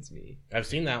saddens me. I've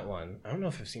seen that one. I don't know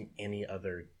if I've seen any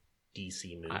other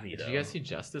DC movie though. Did you guys see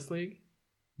Justice League?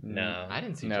 No, I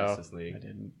didn't see No, Justice League. I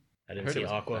didn't. I didn't Heard see it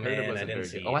was- I Aquaman. heard it I wasn't didn't very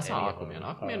see. good. Oh, I saw any of Aquaman. them.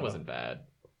 Aquaman wasn't bad.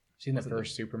 Seen the Wasn't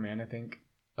first Superman, I think.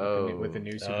 Oh, With the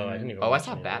new I Superman. didn't even Oh, I watch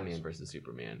saw any of Batman those. versus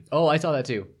Superman. Oh, I saw that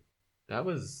too. That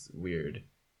was weird.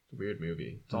 Weird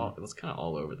movie. It was kind of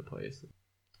all over the place,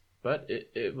 but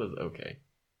it was okay.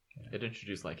 It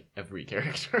introduced like every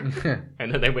character,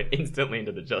 and then they went instantly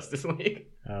into the Justice League.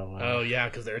 Oh wow. Oh yeah,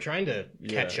 because they were trying to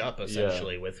catch Yeah, up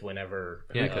essentially with whenever.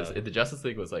 Yeah, because the Justice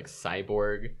League was like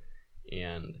Cyborg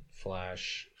and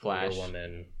Flash, Flash. Wonder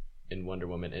Woman, and Wonder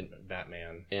Woman and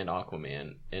Batman.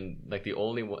 Aquaman, and like the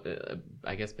only one,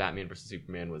 I guess Batman versus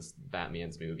Superman was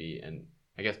Batman's movie, and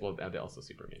I guess also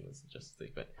Superman was Justice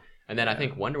League, but and then I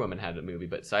think Wonder Woman had a movie,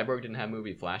 but Cyborg didn't have a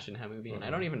movie, Flash didn't have a movie, and I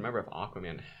don't even remember if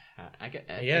Aquaman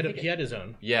had. He had his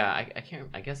own. Yeah, I can't.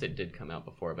 I guess it did come out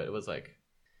before, but it was like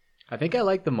I think I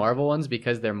like the Marvel ones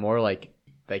because they're more like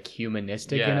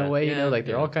humanistic in Yeah, a way, you know, yeah, like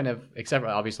they're yeah. all kind of, except for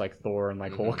obviously like Thor and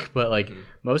like Mhm. Hulk, but like Mhm.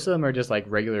 most of them are just like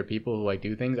regular people who like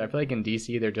do things. I feel like in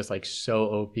DC they're just like so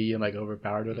OP and like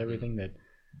overpowered with Mhm. everything that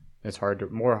it's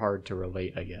more hard to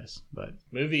relate, I guess. But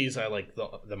Movies, I like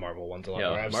the Marvel ones a lot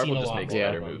more. yeah, I've Marvel seen a just lot makes more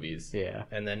better of them. movies. yeah,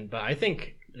 And then, but I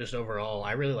think just overall,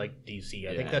 I really like DC.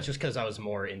 I think Yeah. that's just because I was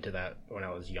more into that when I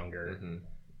was younger. Mm-hmm.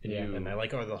 Yeah, And I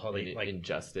like all the Holly, like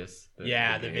Injustice. the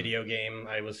game. video game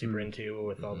I was super Mm. into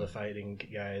with all the Mhm. fighting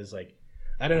guys. Like,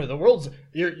 I don't know, the world's.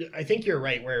 I think you're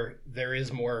right where there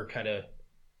is more kind of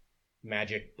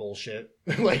magic bullshit.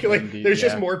 like Indeed, there's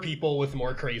just yeah. more people with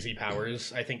more crazy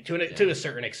powers. I think to a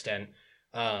certain extent.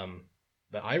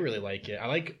 But I really like it. I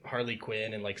like Harley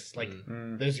Quinn and like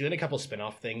Mm. there's been a couple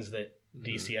spin-off things that Mhm.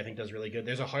 DC I think does really good.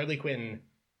 There's a Harley Quinn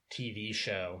TV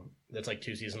show that's like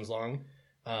 2 seasons long.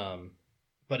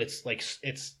 But it's like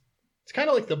it's kind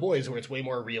of like The Boys where it's way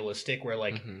more realistic where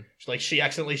like Mhm. she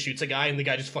accidentally shoots a guy and the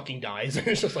guy just fucking dies. And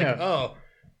it's just like, Yeah.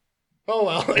 oh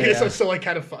well. I Yeah. guess it's so like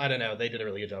kind of I don't know. They did a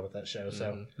really good job with that show.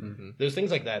 So Mhm. Mhm. there's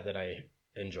things like that I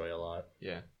enjoy a lot.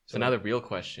 Yeah. So now the real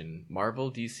question: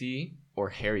 Marvel, DC, or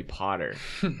Harry Potter?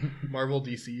 Marvel,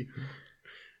 DC.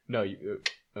 No,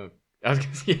 I was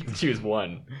gonna say you have to choose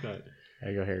one.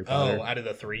 I go Harry Potter. Oh, out of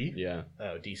the 3? Yeah,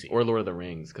 Oh, DC. or Lord of the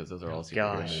Rings because those are all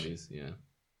superhero Gosh. movies. Yeah.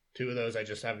 2 of those I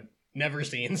just have never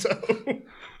seen. So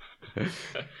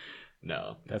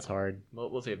No, That's hard.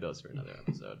 we'll save those for another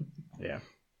episode. Yeah.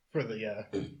 for the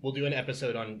we'll do an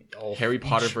episode on all Harry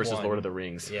Potter each versus one. Lord of the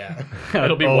Rings. Yeah.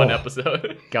 It'll be Oh, one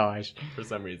episode Gosh. for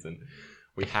some reason.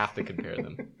 We have to compare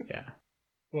them. Yeah.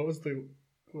 What were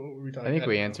we talking I think about?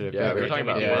 we answered it. Yeah, we were pretty talking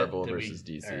quick. about Yeah. Marvel Did we- versus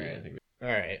DC. all right. I think. All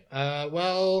right.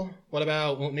 Well, what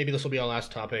about maybe this will be our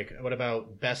last topic. What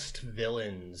about best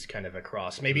villains kind of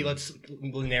across? Maybe let's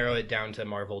narrow it down to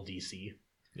Marvel DC.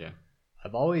 Yeah.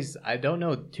 I don't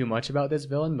know too much about this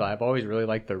villain, but I've always really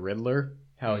liked the Riddler.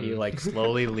 How he like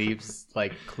slowly leaves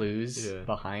like clues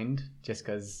behind just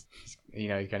because he's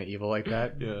kind of evil like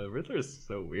that. Yeah, Riddler is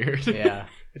so weird. Yeah.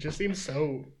 It just seems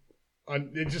so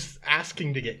just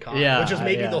asking to get caught. Yeah, Which is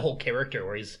maybe yeah. the whole character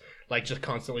where he's like just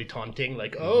constantly taunting,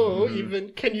 like, oh, even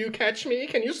can you catch me?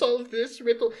 Can you solve this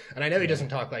riddle? And I know he doesn't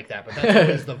talk like that, but that's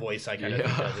always the voice I kind of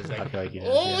think of. Is I like, feel like he does,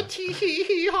 oh, yeah. tee hee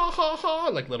hee ha ha ha,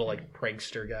 like little like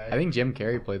prankster guy. I think Jim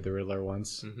Carrey played the Riddler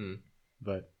once, Mm-hmm.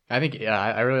 but I think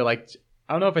I really liked.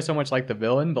 I don't know if I so much like the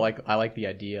villain, but like I like the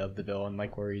idea of the villain,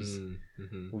 like where he's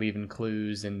Mm-hmm. leaving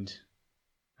clues and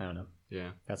I don't know.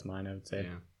 Yeah. That's mine, I would say.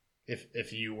 Yeah.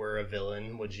 If you were a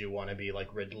villain, would you want to be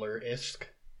like Riddler-esque?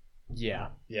 Yeah,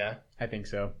 Yeah. I think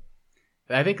so.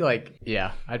 I think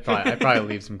I'd probably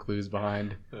leave some clues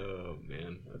behind. Oh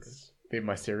man, that's Leave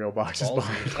my cereal boxes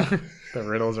Ballsy. behind. The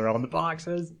riddles are on the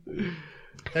boxes.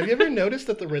 Have you ever noticed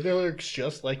that the Riddler looks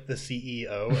just like the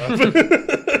CEO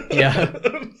of Yeah.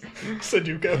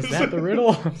 Sudoku? Is that the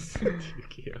riddle?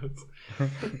 cute.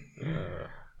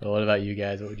 Well, what about you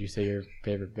guys? What would you say your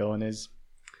favorite villain is?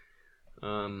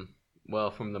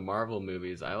 Well, from the Marvel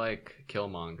movies, I like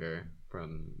Killmonger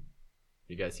from.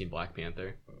 You guys seen Black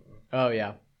Panther? Oh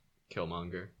yeah,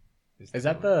 Killmonger. is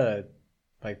that the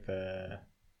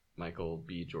Michael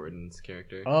B. Jordan's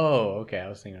character? Oh, okay. I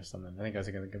was thinking of something. I think I was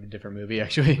thinking of a different movie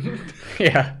actually.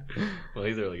 Yeah, Well,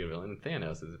 he's a really good villain. And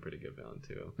Thanos is a pretty good villain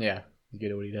too. yeah. He's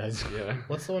good at what he does. Yeah.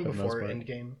 What's the one For the most before part.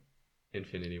 Endgame?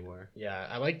 Infinity War. Yeah,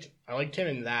 I liked him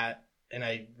in that, and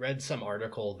I read some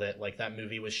article that like that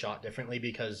movie was shot differently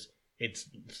because it's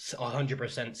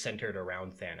 100% centered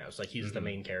around Thanos. Like he's the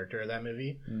main character of that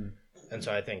movie, and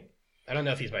so I don't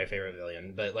know if he's my favorite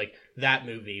villain, but like that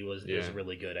movie is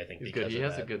really good. I think He's because good. He of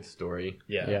has that. a good story.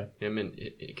 Yeah. Him and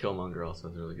Killmonger also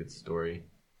has a really good story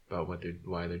about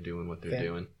why they're doing what they're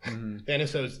doing.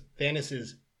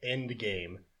 Thanos's end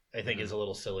game, I think, is a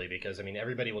little silly because I mean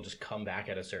everybody will just come back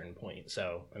at a certain point.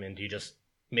 So I mean, do you just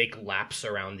make laps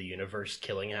around the universe,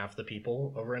 killing half the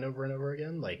people over and over and over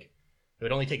again? Like it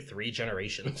would only take 3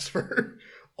 generations for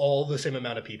all the same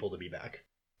amount of people to be back.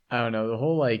 I don't know. The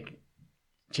whole like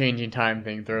changing time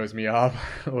thing throws me off.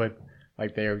 With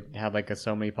like they had like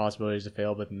so many possibilities to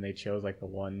fail, but then they chose like the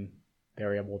one. They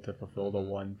were able to fulfill the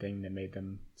one thing that made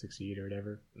them succeed or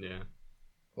whatever. Yeah.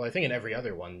 Well, I think in every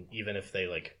other one, even if they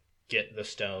like get the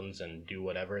stones and do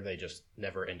whatever, they just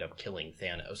never end up killing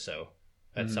Thanos. So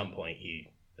at some point, he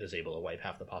is able to wipe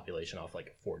half the population off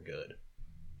like for good.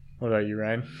 What about you,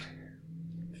 Ryan?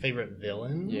 Favorite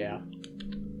villain? Yeah.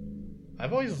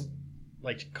 I've always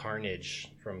liked Carnage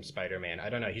from Spider-Man. I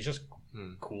don't know. He's just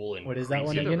cool and What is that crazy.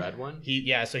 one See the again? red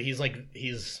one? So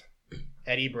he's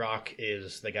Eddie Brock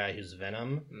is the guy who's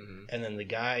Venom, and then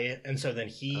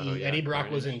Eddie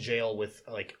Brock was in jail with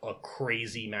like a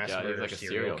crazy mass Yeah, he's murder like a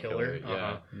serial killer.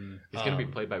 Yeah. Mm. He's gonna be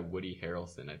played by Woody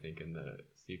Harrelson, I think, in the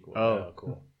sequel. Oh,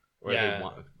 cool. Or Yeah. they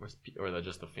want, or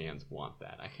just the fans want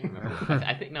that. I can't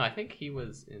remember. I think he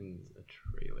was in a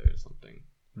trailer or something.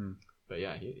 But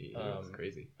yeah, he was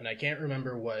crazy. And I can't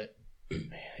remember what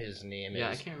his name is. Yeah,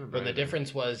 I can't remember But the either.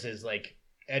 difference is like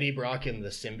Eddie Brock and the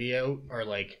symbiote are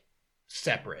like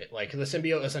separate. Like the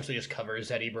symbiote essentially just covers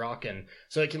Eddie Brock, and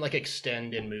so it can like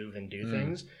extend and move and do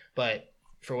things. But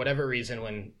for whatever reason,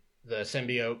 when the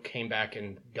symbiote came back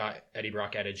and got Eddie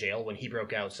Brock out of jail, when he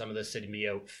broke out, some of the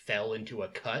symbiote fell into a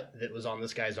cut that was on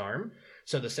this guy's arm.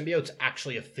 So the symbiote's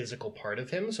actually a physical part of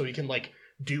him, so he can like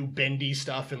do bendy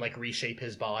stuff and like reshape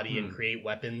his body and create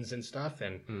weapons and stuff.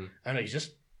 And I don't know, he's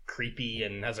just creepy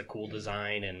and has a cool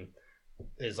design and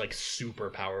is like super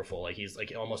powerful. Like he's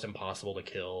like almost impossible to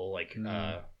kill. Like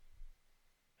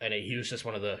and he was just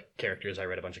one of the characters I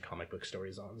read a bunch of comic book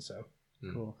stories on. So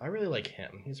Cool. I really like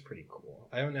him. He's pretty cool.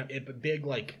 I don't know, big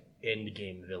like end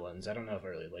game villains. I don't know if I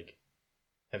really like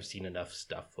have seen enough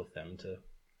stuff with them to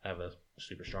have a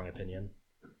super strong opinion.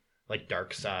 Like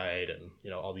Darkseid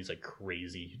and all these like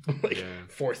crazy like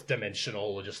fourth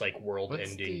dimensional just like world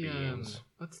ending beings.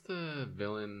 What's the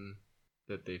villain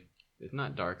that they? It's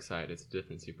not Darkseid. It's a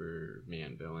different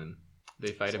Superman villain.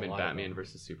 They fight him in Batman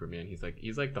versus Superman. He's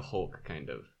like the Hulk kind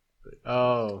of.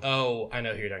 Oh, I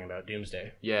know who you're talking about.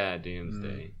 Doomsday. Yeah,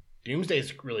 Doomsday.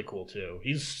 Doomsday's really cool too.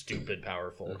 He's stupid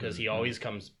powerful because he always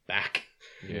comes back.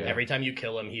 Yeah. Every time you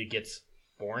kill him, he gets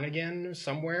born again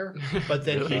somewhere, but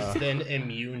then he's then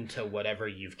immune to whatever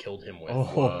you've killed him with.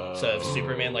 Oh. So if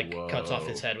Superman like cuts off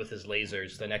his head with his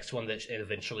lasers, the next one that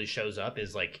eventually shows up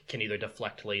is like can either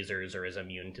deflect lasers or is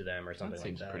immune to them or something That like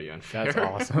seems that. pretty unfair. That's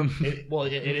awesome.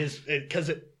 It is because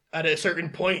at a certain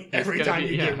point, It's every gonna time be-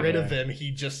 you get yeah. rid of him,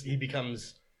 he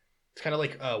becomes. It's kind of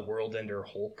like a World Ender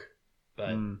Hulk, but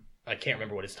Mm. I can't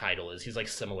remember what his title is. He's like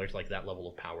similar to like that level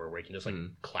of power where he can just like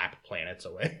Mm. clap planets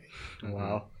away.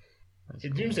 Wow. That's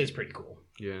cool. Doomsday's pretty cool.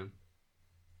 Yeah.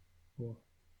 Cool.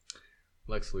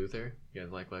 Lex Luthor. You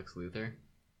guys like Lex Luthor?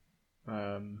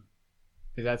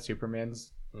 Is that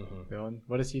Superman's Mm-hmm. villain?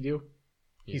 What does he do?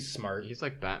 He's smart. He's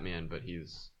like Batman, but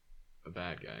he's a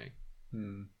bad guy.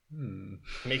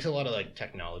 He makes a lot of like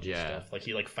technology Yeah. stuff. Like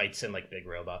he like fights in like big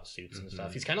robot suits and Mhm.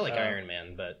 stuff. He's kind of like Oh. Iron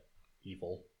Man, but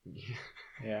evil.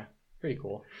 Yeah, pretty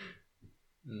cool.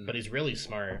 But he's really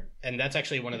smart, and that's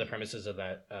actually one of the premises of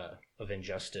that of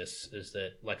Injustice is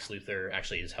that Lex Luthor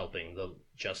actually is helping the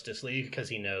Justice League because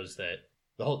he knows that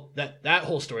the whole that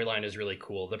whole storyline is really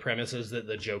cool. The premise is that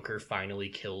the Joker finally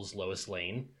kills Lois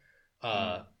Lane,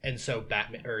 and so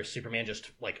Batman or Superman just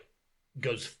like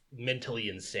goes mentally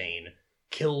insane,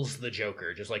 kills the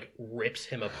Joker, just like rips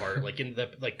him apart. Like in the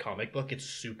like comic book, it's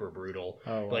super brutal.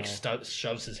 Oh, wow. Like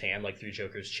shoves his hand like through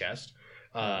Joker's chest.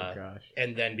 Oh gosh.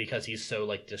 And then because he's so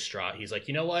like distraught, he's like,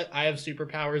 you know what? I have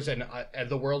superpowers, and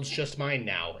the world's just mine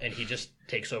now. And he just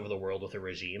takes over the world with a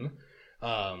regime.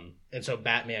 And so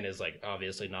Batman is like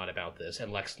obviously not about this,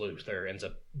 and Lex Luthor ends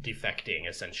up defecting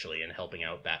essentially and helping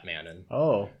out Batman and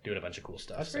Oh, doing a bunch of cool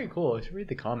stuff. that's pretty cool. I should read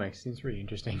the comics. Seems pretty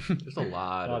interesting. There's a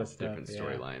lot, Lot of of stuff, different yeah.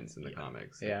 storylines in the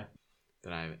comics Yeah.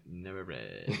 that I've never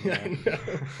read. I know.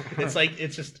 It's like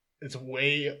it's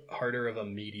way harder of a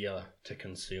media to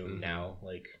consume Mhm. now,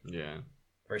 like Yeah.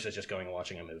 versus just going and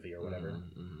watching a movie or whatever.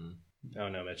 Mhm. Oh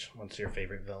no, Mitch, what's your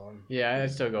favorite villain? Yeah,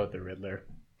 I'd still go with the Riddler.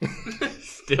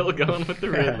 Still going with the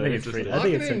Yeah, I Riddler. think it's Just- pretty- I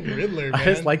think it's Fucking Riddler, man. I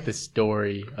just like the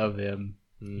story of him.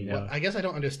 You know, Well, I guess I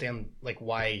don't understand like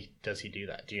why does he do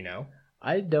that? Do you know?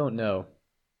 I don't know.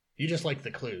 You just like the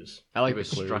clues. I like he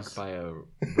was the clues. struck by a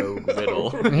rogue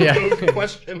riddle. Yeah.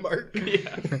 Question mark.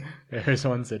 Yeah. There's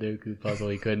one Sudoku puzzle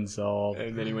he couldn't solve.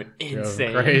 And then he went Drove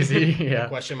insane. crazy. Yeah.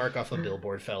 Question mark off a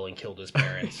billboard fell and killed his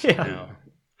parents. Yeah. No.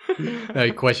 No,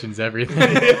 he questions everything.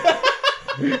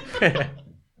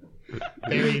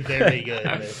 Very, very good.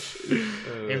 Mitch.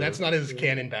 If that's not his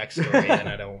canon backstory, then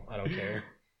I don't care.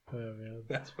 Oh, man.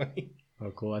 That's funny.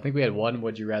 Oh, cool. I think we had one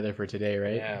Would You Rather for today,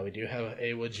 right? Yeah, we do have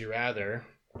a would you rather.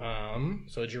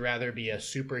 So would you rather be a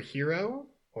superhero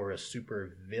or a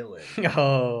super villain?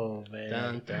 Oh, man.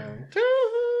 Dun, dun, dun.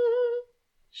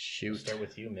 Shoot. Start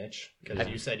with you, Mitch, because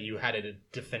you said you had a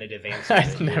definitive answer. I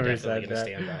that you were never definitely said gonna that.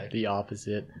 Stand by. The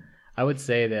opposite. I would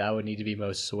say that I would need to be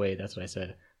most swayed. That's what I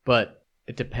said. But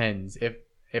it depends.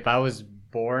 If I was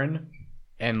born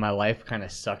and my life kind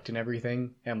of sucked and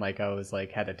everything, and like I was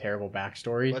like had a terrible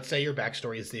backstory Let's say your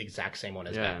backstory is the exact same one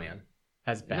as Yeah. Batman.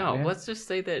 as Batman. No, let's just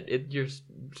say that your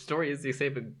story is the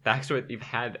same backstory that you've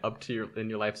had up to in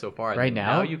your life so far. Right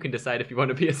now? Now you can decide if you want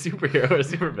to be a superhero or a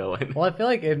supervillain. Well, I feel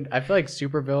like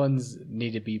supervillains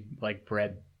need to be like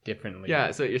bred differently.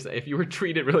 Yeah, so you're saying if you were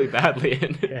treated really badly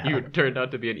and Yeah. you turned out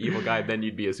to be an evil guy, then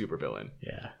you'd be a supervillain.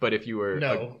 Yeah. But if you were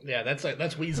No, yeah, that's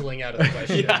weaseling out of the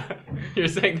question. yeah, you're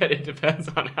saying that it depends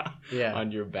on Yeah.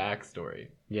 on your backstory.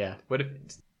 Yeah. What if?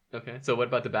 Okay, so what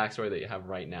about the backstory that you have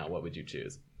right now? What would you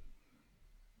choose?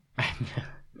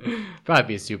 Probably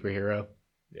be a superhero.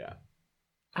 Yeah.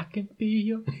 I can be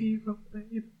your hero,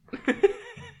 baby.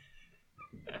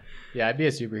 Yeah, I'd be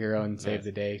a superhero and save Nice.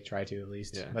 the day. Try to at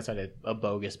least. Yeah. Unless I had a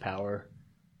bogus power.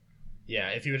 Yeah,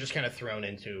 if you were just kind of thrown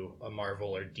into a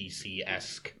Marvel or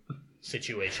DC-esque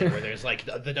situation where there's like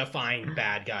the defined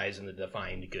bad guys and the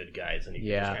defined good guys, and you can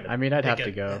Yeah, just kind of I mean, I'd have pick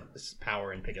to go.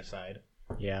 power and pick a side.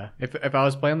 Yeah. If I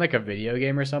was playing like a video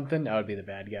game or something, I would be the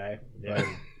bad guy. Yeah. But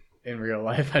in real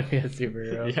life, I'd be a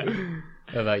superhero. Yeah.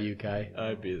 How about you, Kai?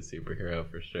 I'd be a superhero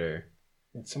for sure.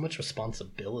 It's so much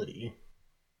responsibility.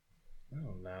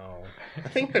 Oh no, I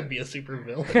think I'd be a super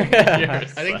villain. Yeah.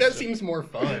 I think that seems more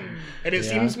fun, and it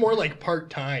Yeah. seems more like part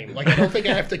time. Like I don't think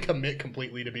I have to commit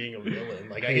completely to being a villain.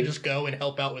 Like I can just go and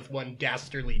help out with one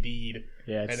dastardly deed,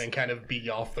 Yeah, and then kind of be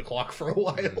off the clock for a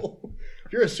while.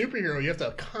 If you're a superhero, you have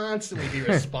to constantly be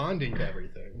responding to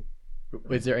everything.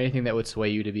 is there anything that would sway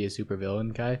you to be a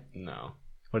supervillain, Kai? No.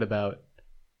 What about?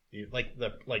 Like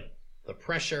the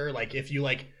pressure. Like if you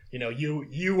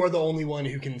you are the only one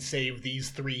who can save these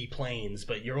 3 planes,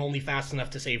 but you're only fast enough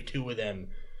to save 2 of them.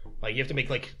 Like you have to make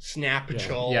like snap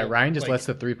control. Yeah, Ryan just like, lets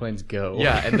the 3 planes go.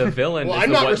 Yeah, and the villain. Well, is I'm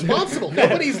the not one... responsible.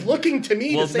 Nobody's looking to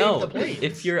me Well, to save no. the planes.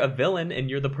 If you're a villain and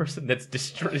you're the person that's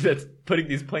that's putting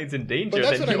these planes in danger, but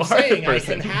that's then what you I'm are saying. the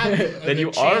person. I can have then the you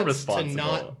are chance responsible. to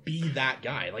not be that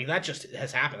guy. Like that just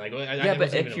has happened. Like Yeah,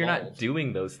 but if you're not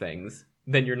doing those things,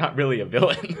 then you're not really a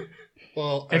villain.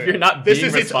 well, if you're not this being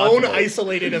is its own responsible.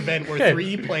 isolated event where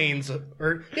 3 planes,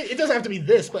 or it doesn't have to be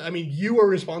this, but I mean, you are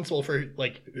responsible for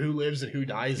like who lives and who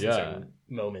dies in Yeah. certain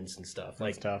moments and stuff.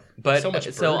 Like That's tough. But so much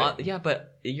burden. yeah,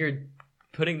 but you're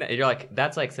putting that. You're like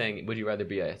that's like saying, would you rather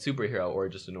be a superhero or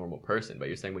just a normal person? But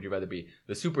you're saying, would you rather be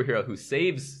the superhero who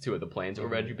saves 2 of the planes, or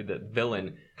would you be the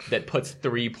villain that puts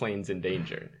 3 planes in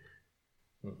danger?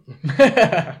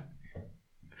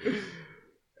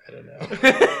 I don't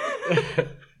know.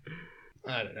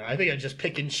 I don't know. I think I just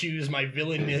pick and choose my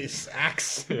villainous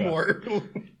acts more.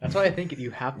 That's why I think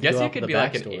you have to Guess go you off could the be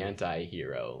like an backstory.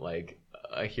 anti-hero, like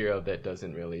a hero that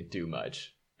doesn't really do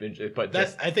much, but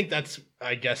That's. just I think that's.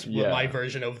 I guess what Yeah. my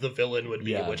version of the villain would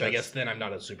be, Yeah, which I that's- guess then I'm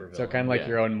not a super villain. So kind of like Yeah.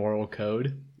 your own moral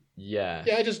code. yeah,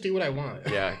 Yeah, I just do what I want.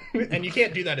 yeah. And you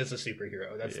can't do that as a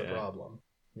superhero. That's the Yeah. problem.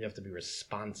 You have to be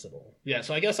responsible. Yeah,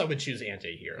 so I guess I would choose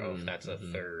anti-hero if that's a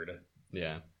Mhm. third.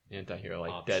 Yeah, anti-hero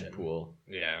like Option. Deadpool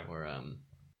Yeah. or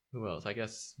who else? I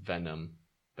guess Venom.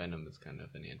 Venom is kind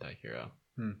of an anti-hero.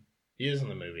 He is in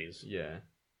the movies. Yeah,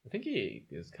 I think he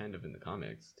is kind of in the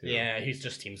comics too. Yeah, he's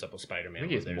just teams up with Spider-Man. I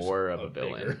think he's where there's more of a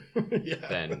villain bigger- yeah.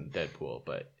 than Deadpool,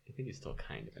 but I think he's still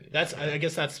kind of an. That's. I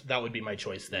guess that would be my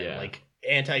choice then. Yeah. Like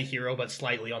anti-hero, but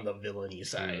slightly on the villainy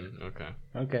side. Okay.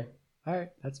 Okay. All right.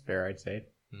 That's fair, I'd say.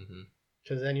 Mm-hmm.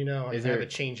 Because then I Is can have there- a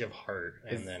change of heart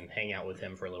and is- then hang out with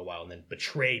him for a little while and then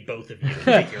betray both of you and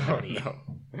take your money.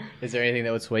 Is there anything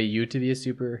that would sway you to be a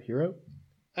superhero?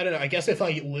 I don't know. I guess if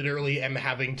I literally am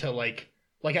having to like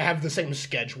I have the same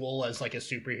schedule as like a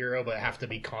superhero, but have to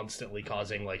be constantly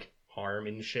causing like harm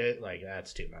and shit, like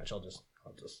that's too much. I'll just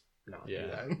not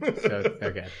Yeah. do that. So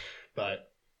okay.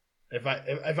 But if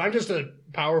I'm just a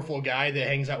powerful guy that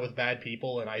hangs out with bad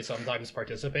people and I sometimes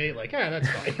participate, like that's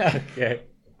fine. Okay.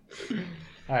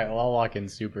 All right. Well, I'll lock in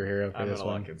superhero for I'm this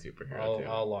gonna one. lock in superhero too.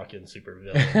 I'll lock in super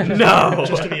villain. No!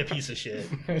 just to be a piece of shit.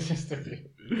 It's just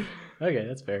okay.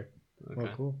 That's fair. Well,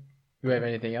 Okay. cool. Do we have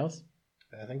anything else?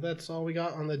 I think that's all we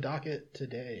got on the docket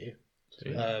today.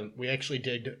 Sweet. We actually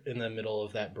did in the middle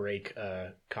of that break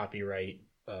copyright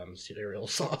cereal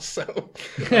sauce, so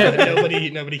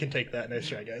nobody can take that. Nice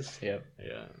try, guys. Yep.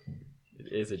 Yeah,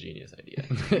 it is a genius idea.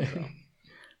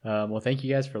 So. Well, thank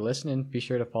you guys for listening. Be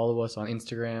sure to follow us on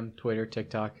Instagram, Twitter,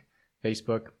 TikTok,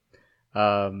 Facebook.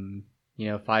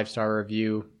 5-star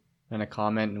review and a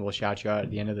comment, and we'll shout you out at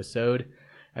the end of the sode.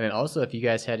 And then also, if you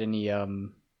guys had any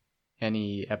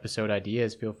episode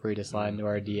ideas, feel free to slide into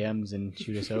our DMs and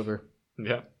shoot us over.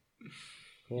 Yeah.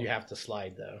 You have to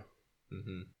slide though.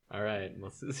 Mm-hmm. All right.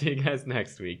 We'll see you guys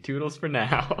next week. Toodles for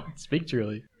now. Speak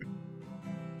truly.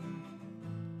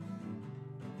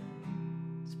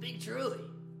 Speak truly.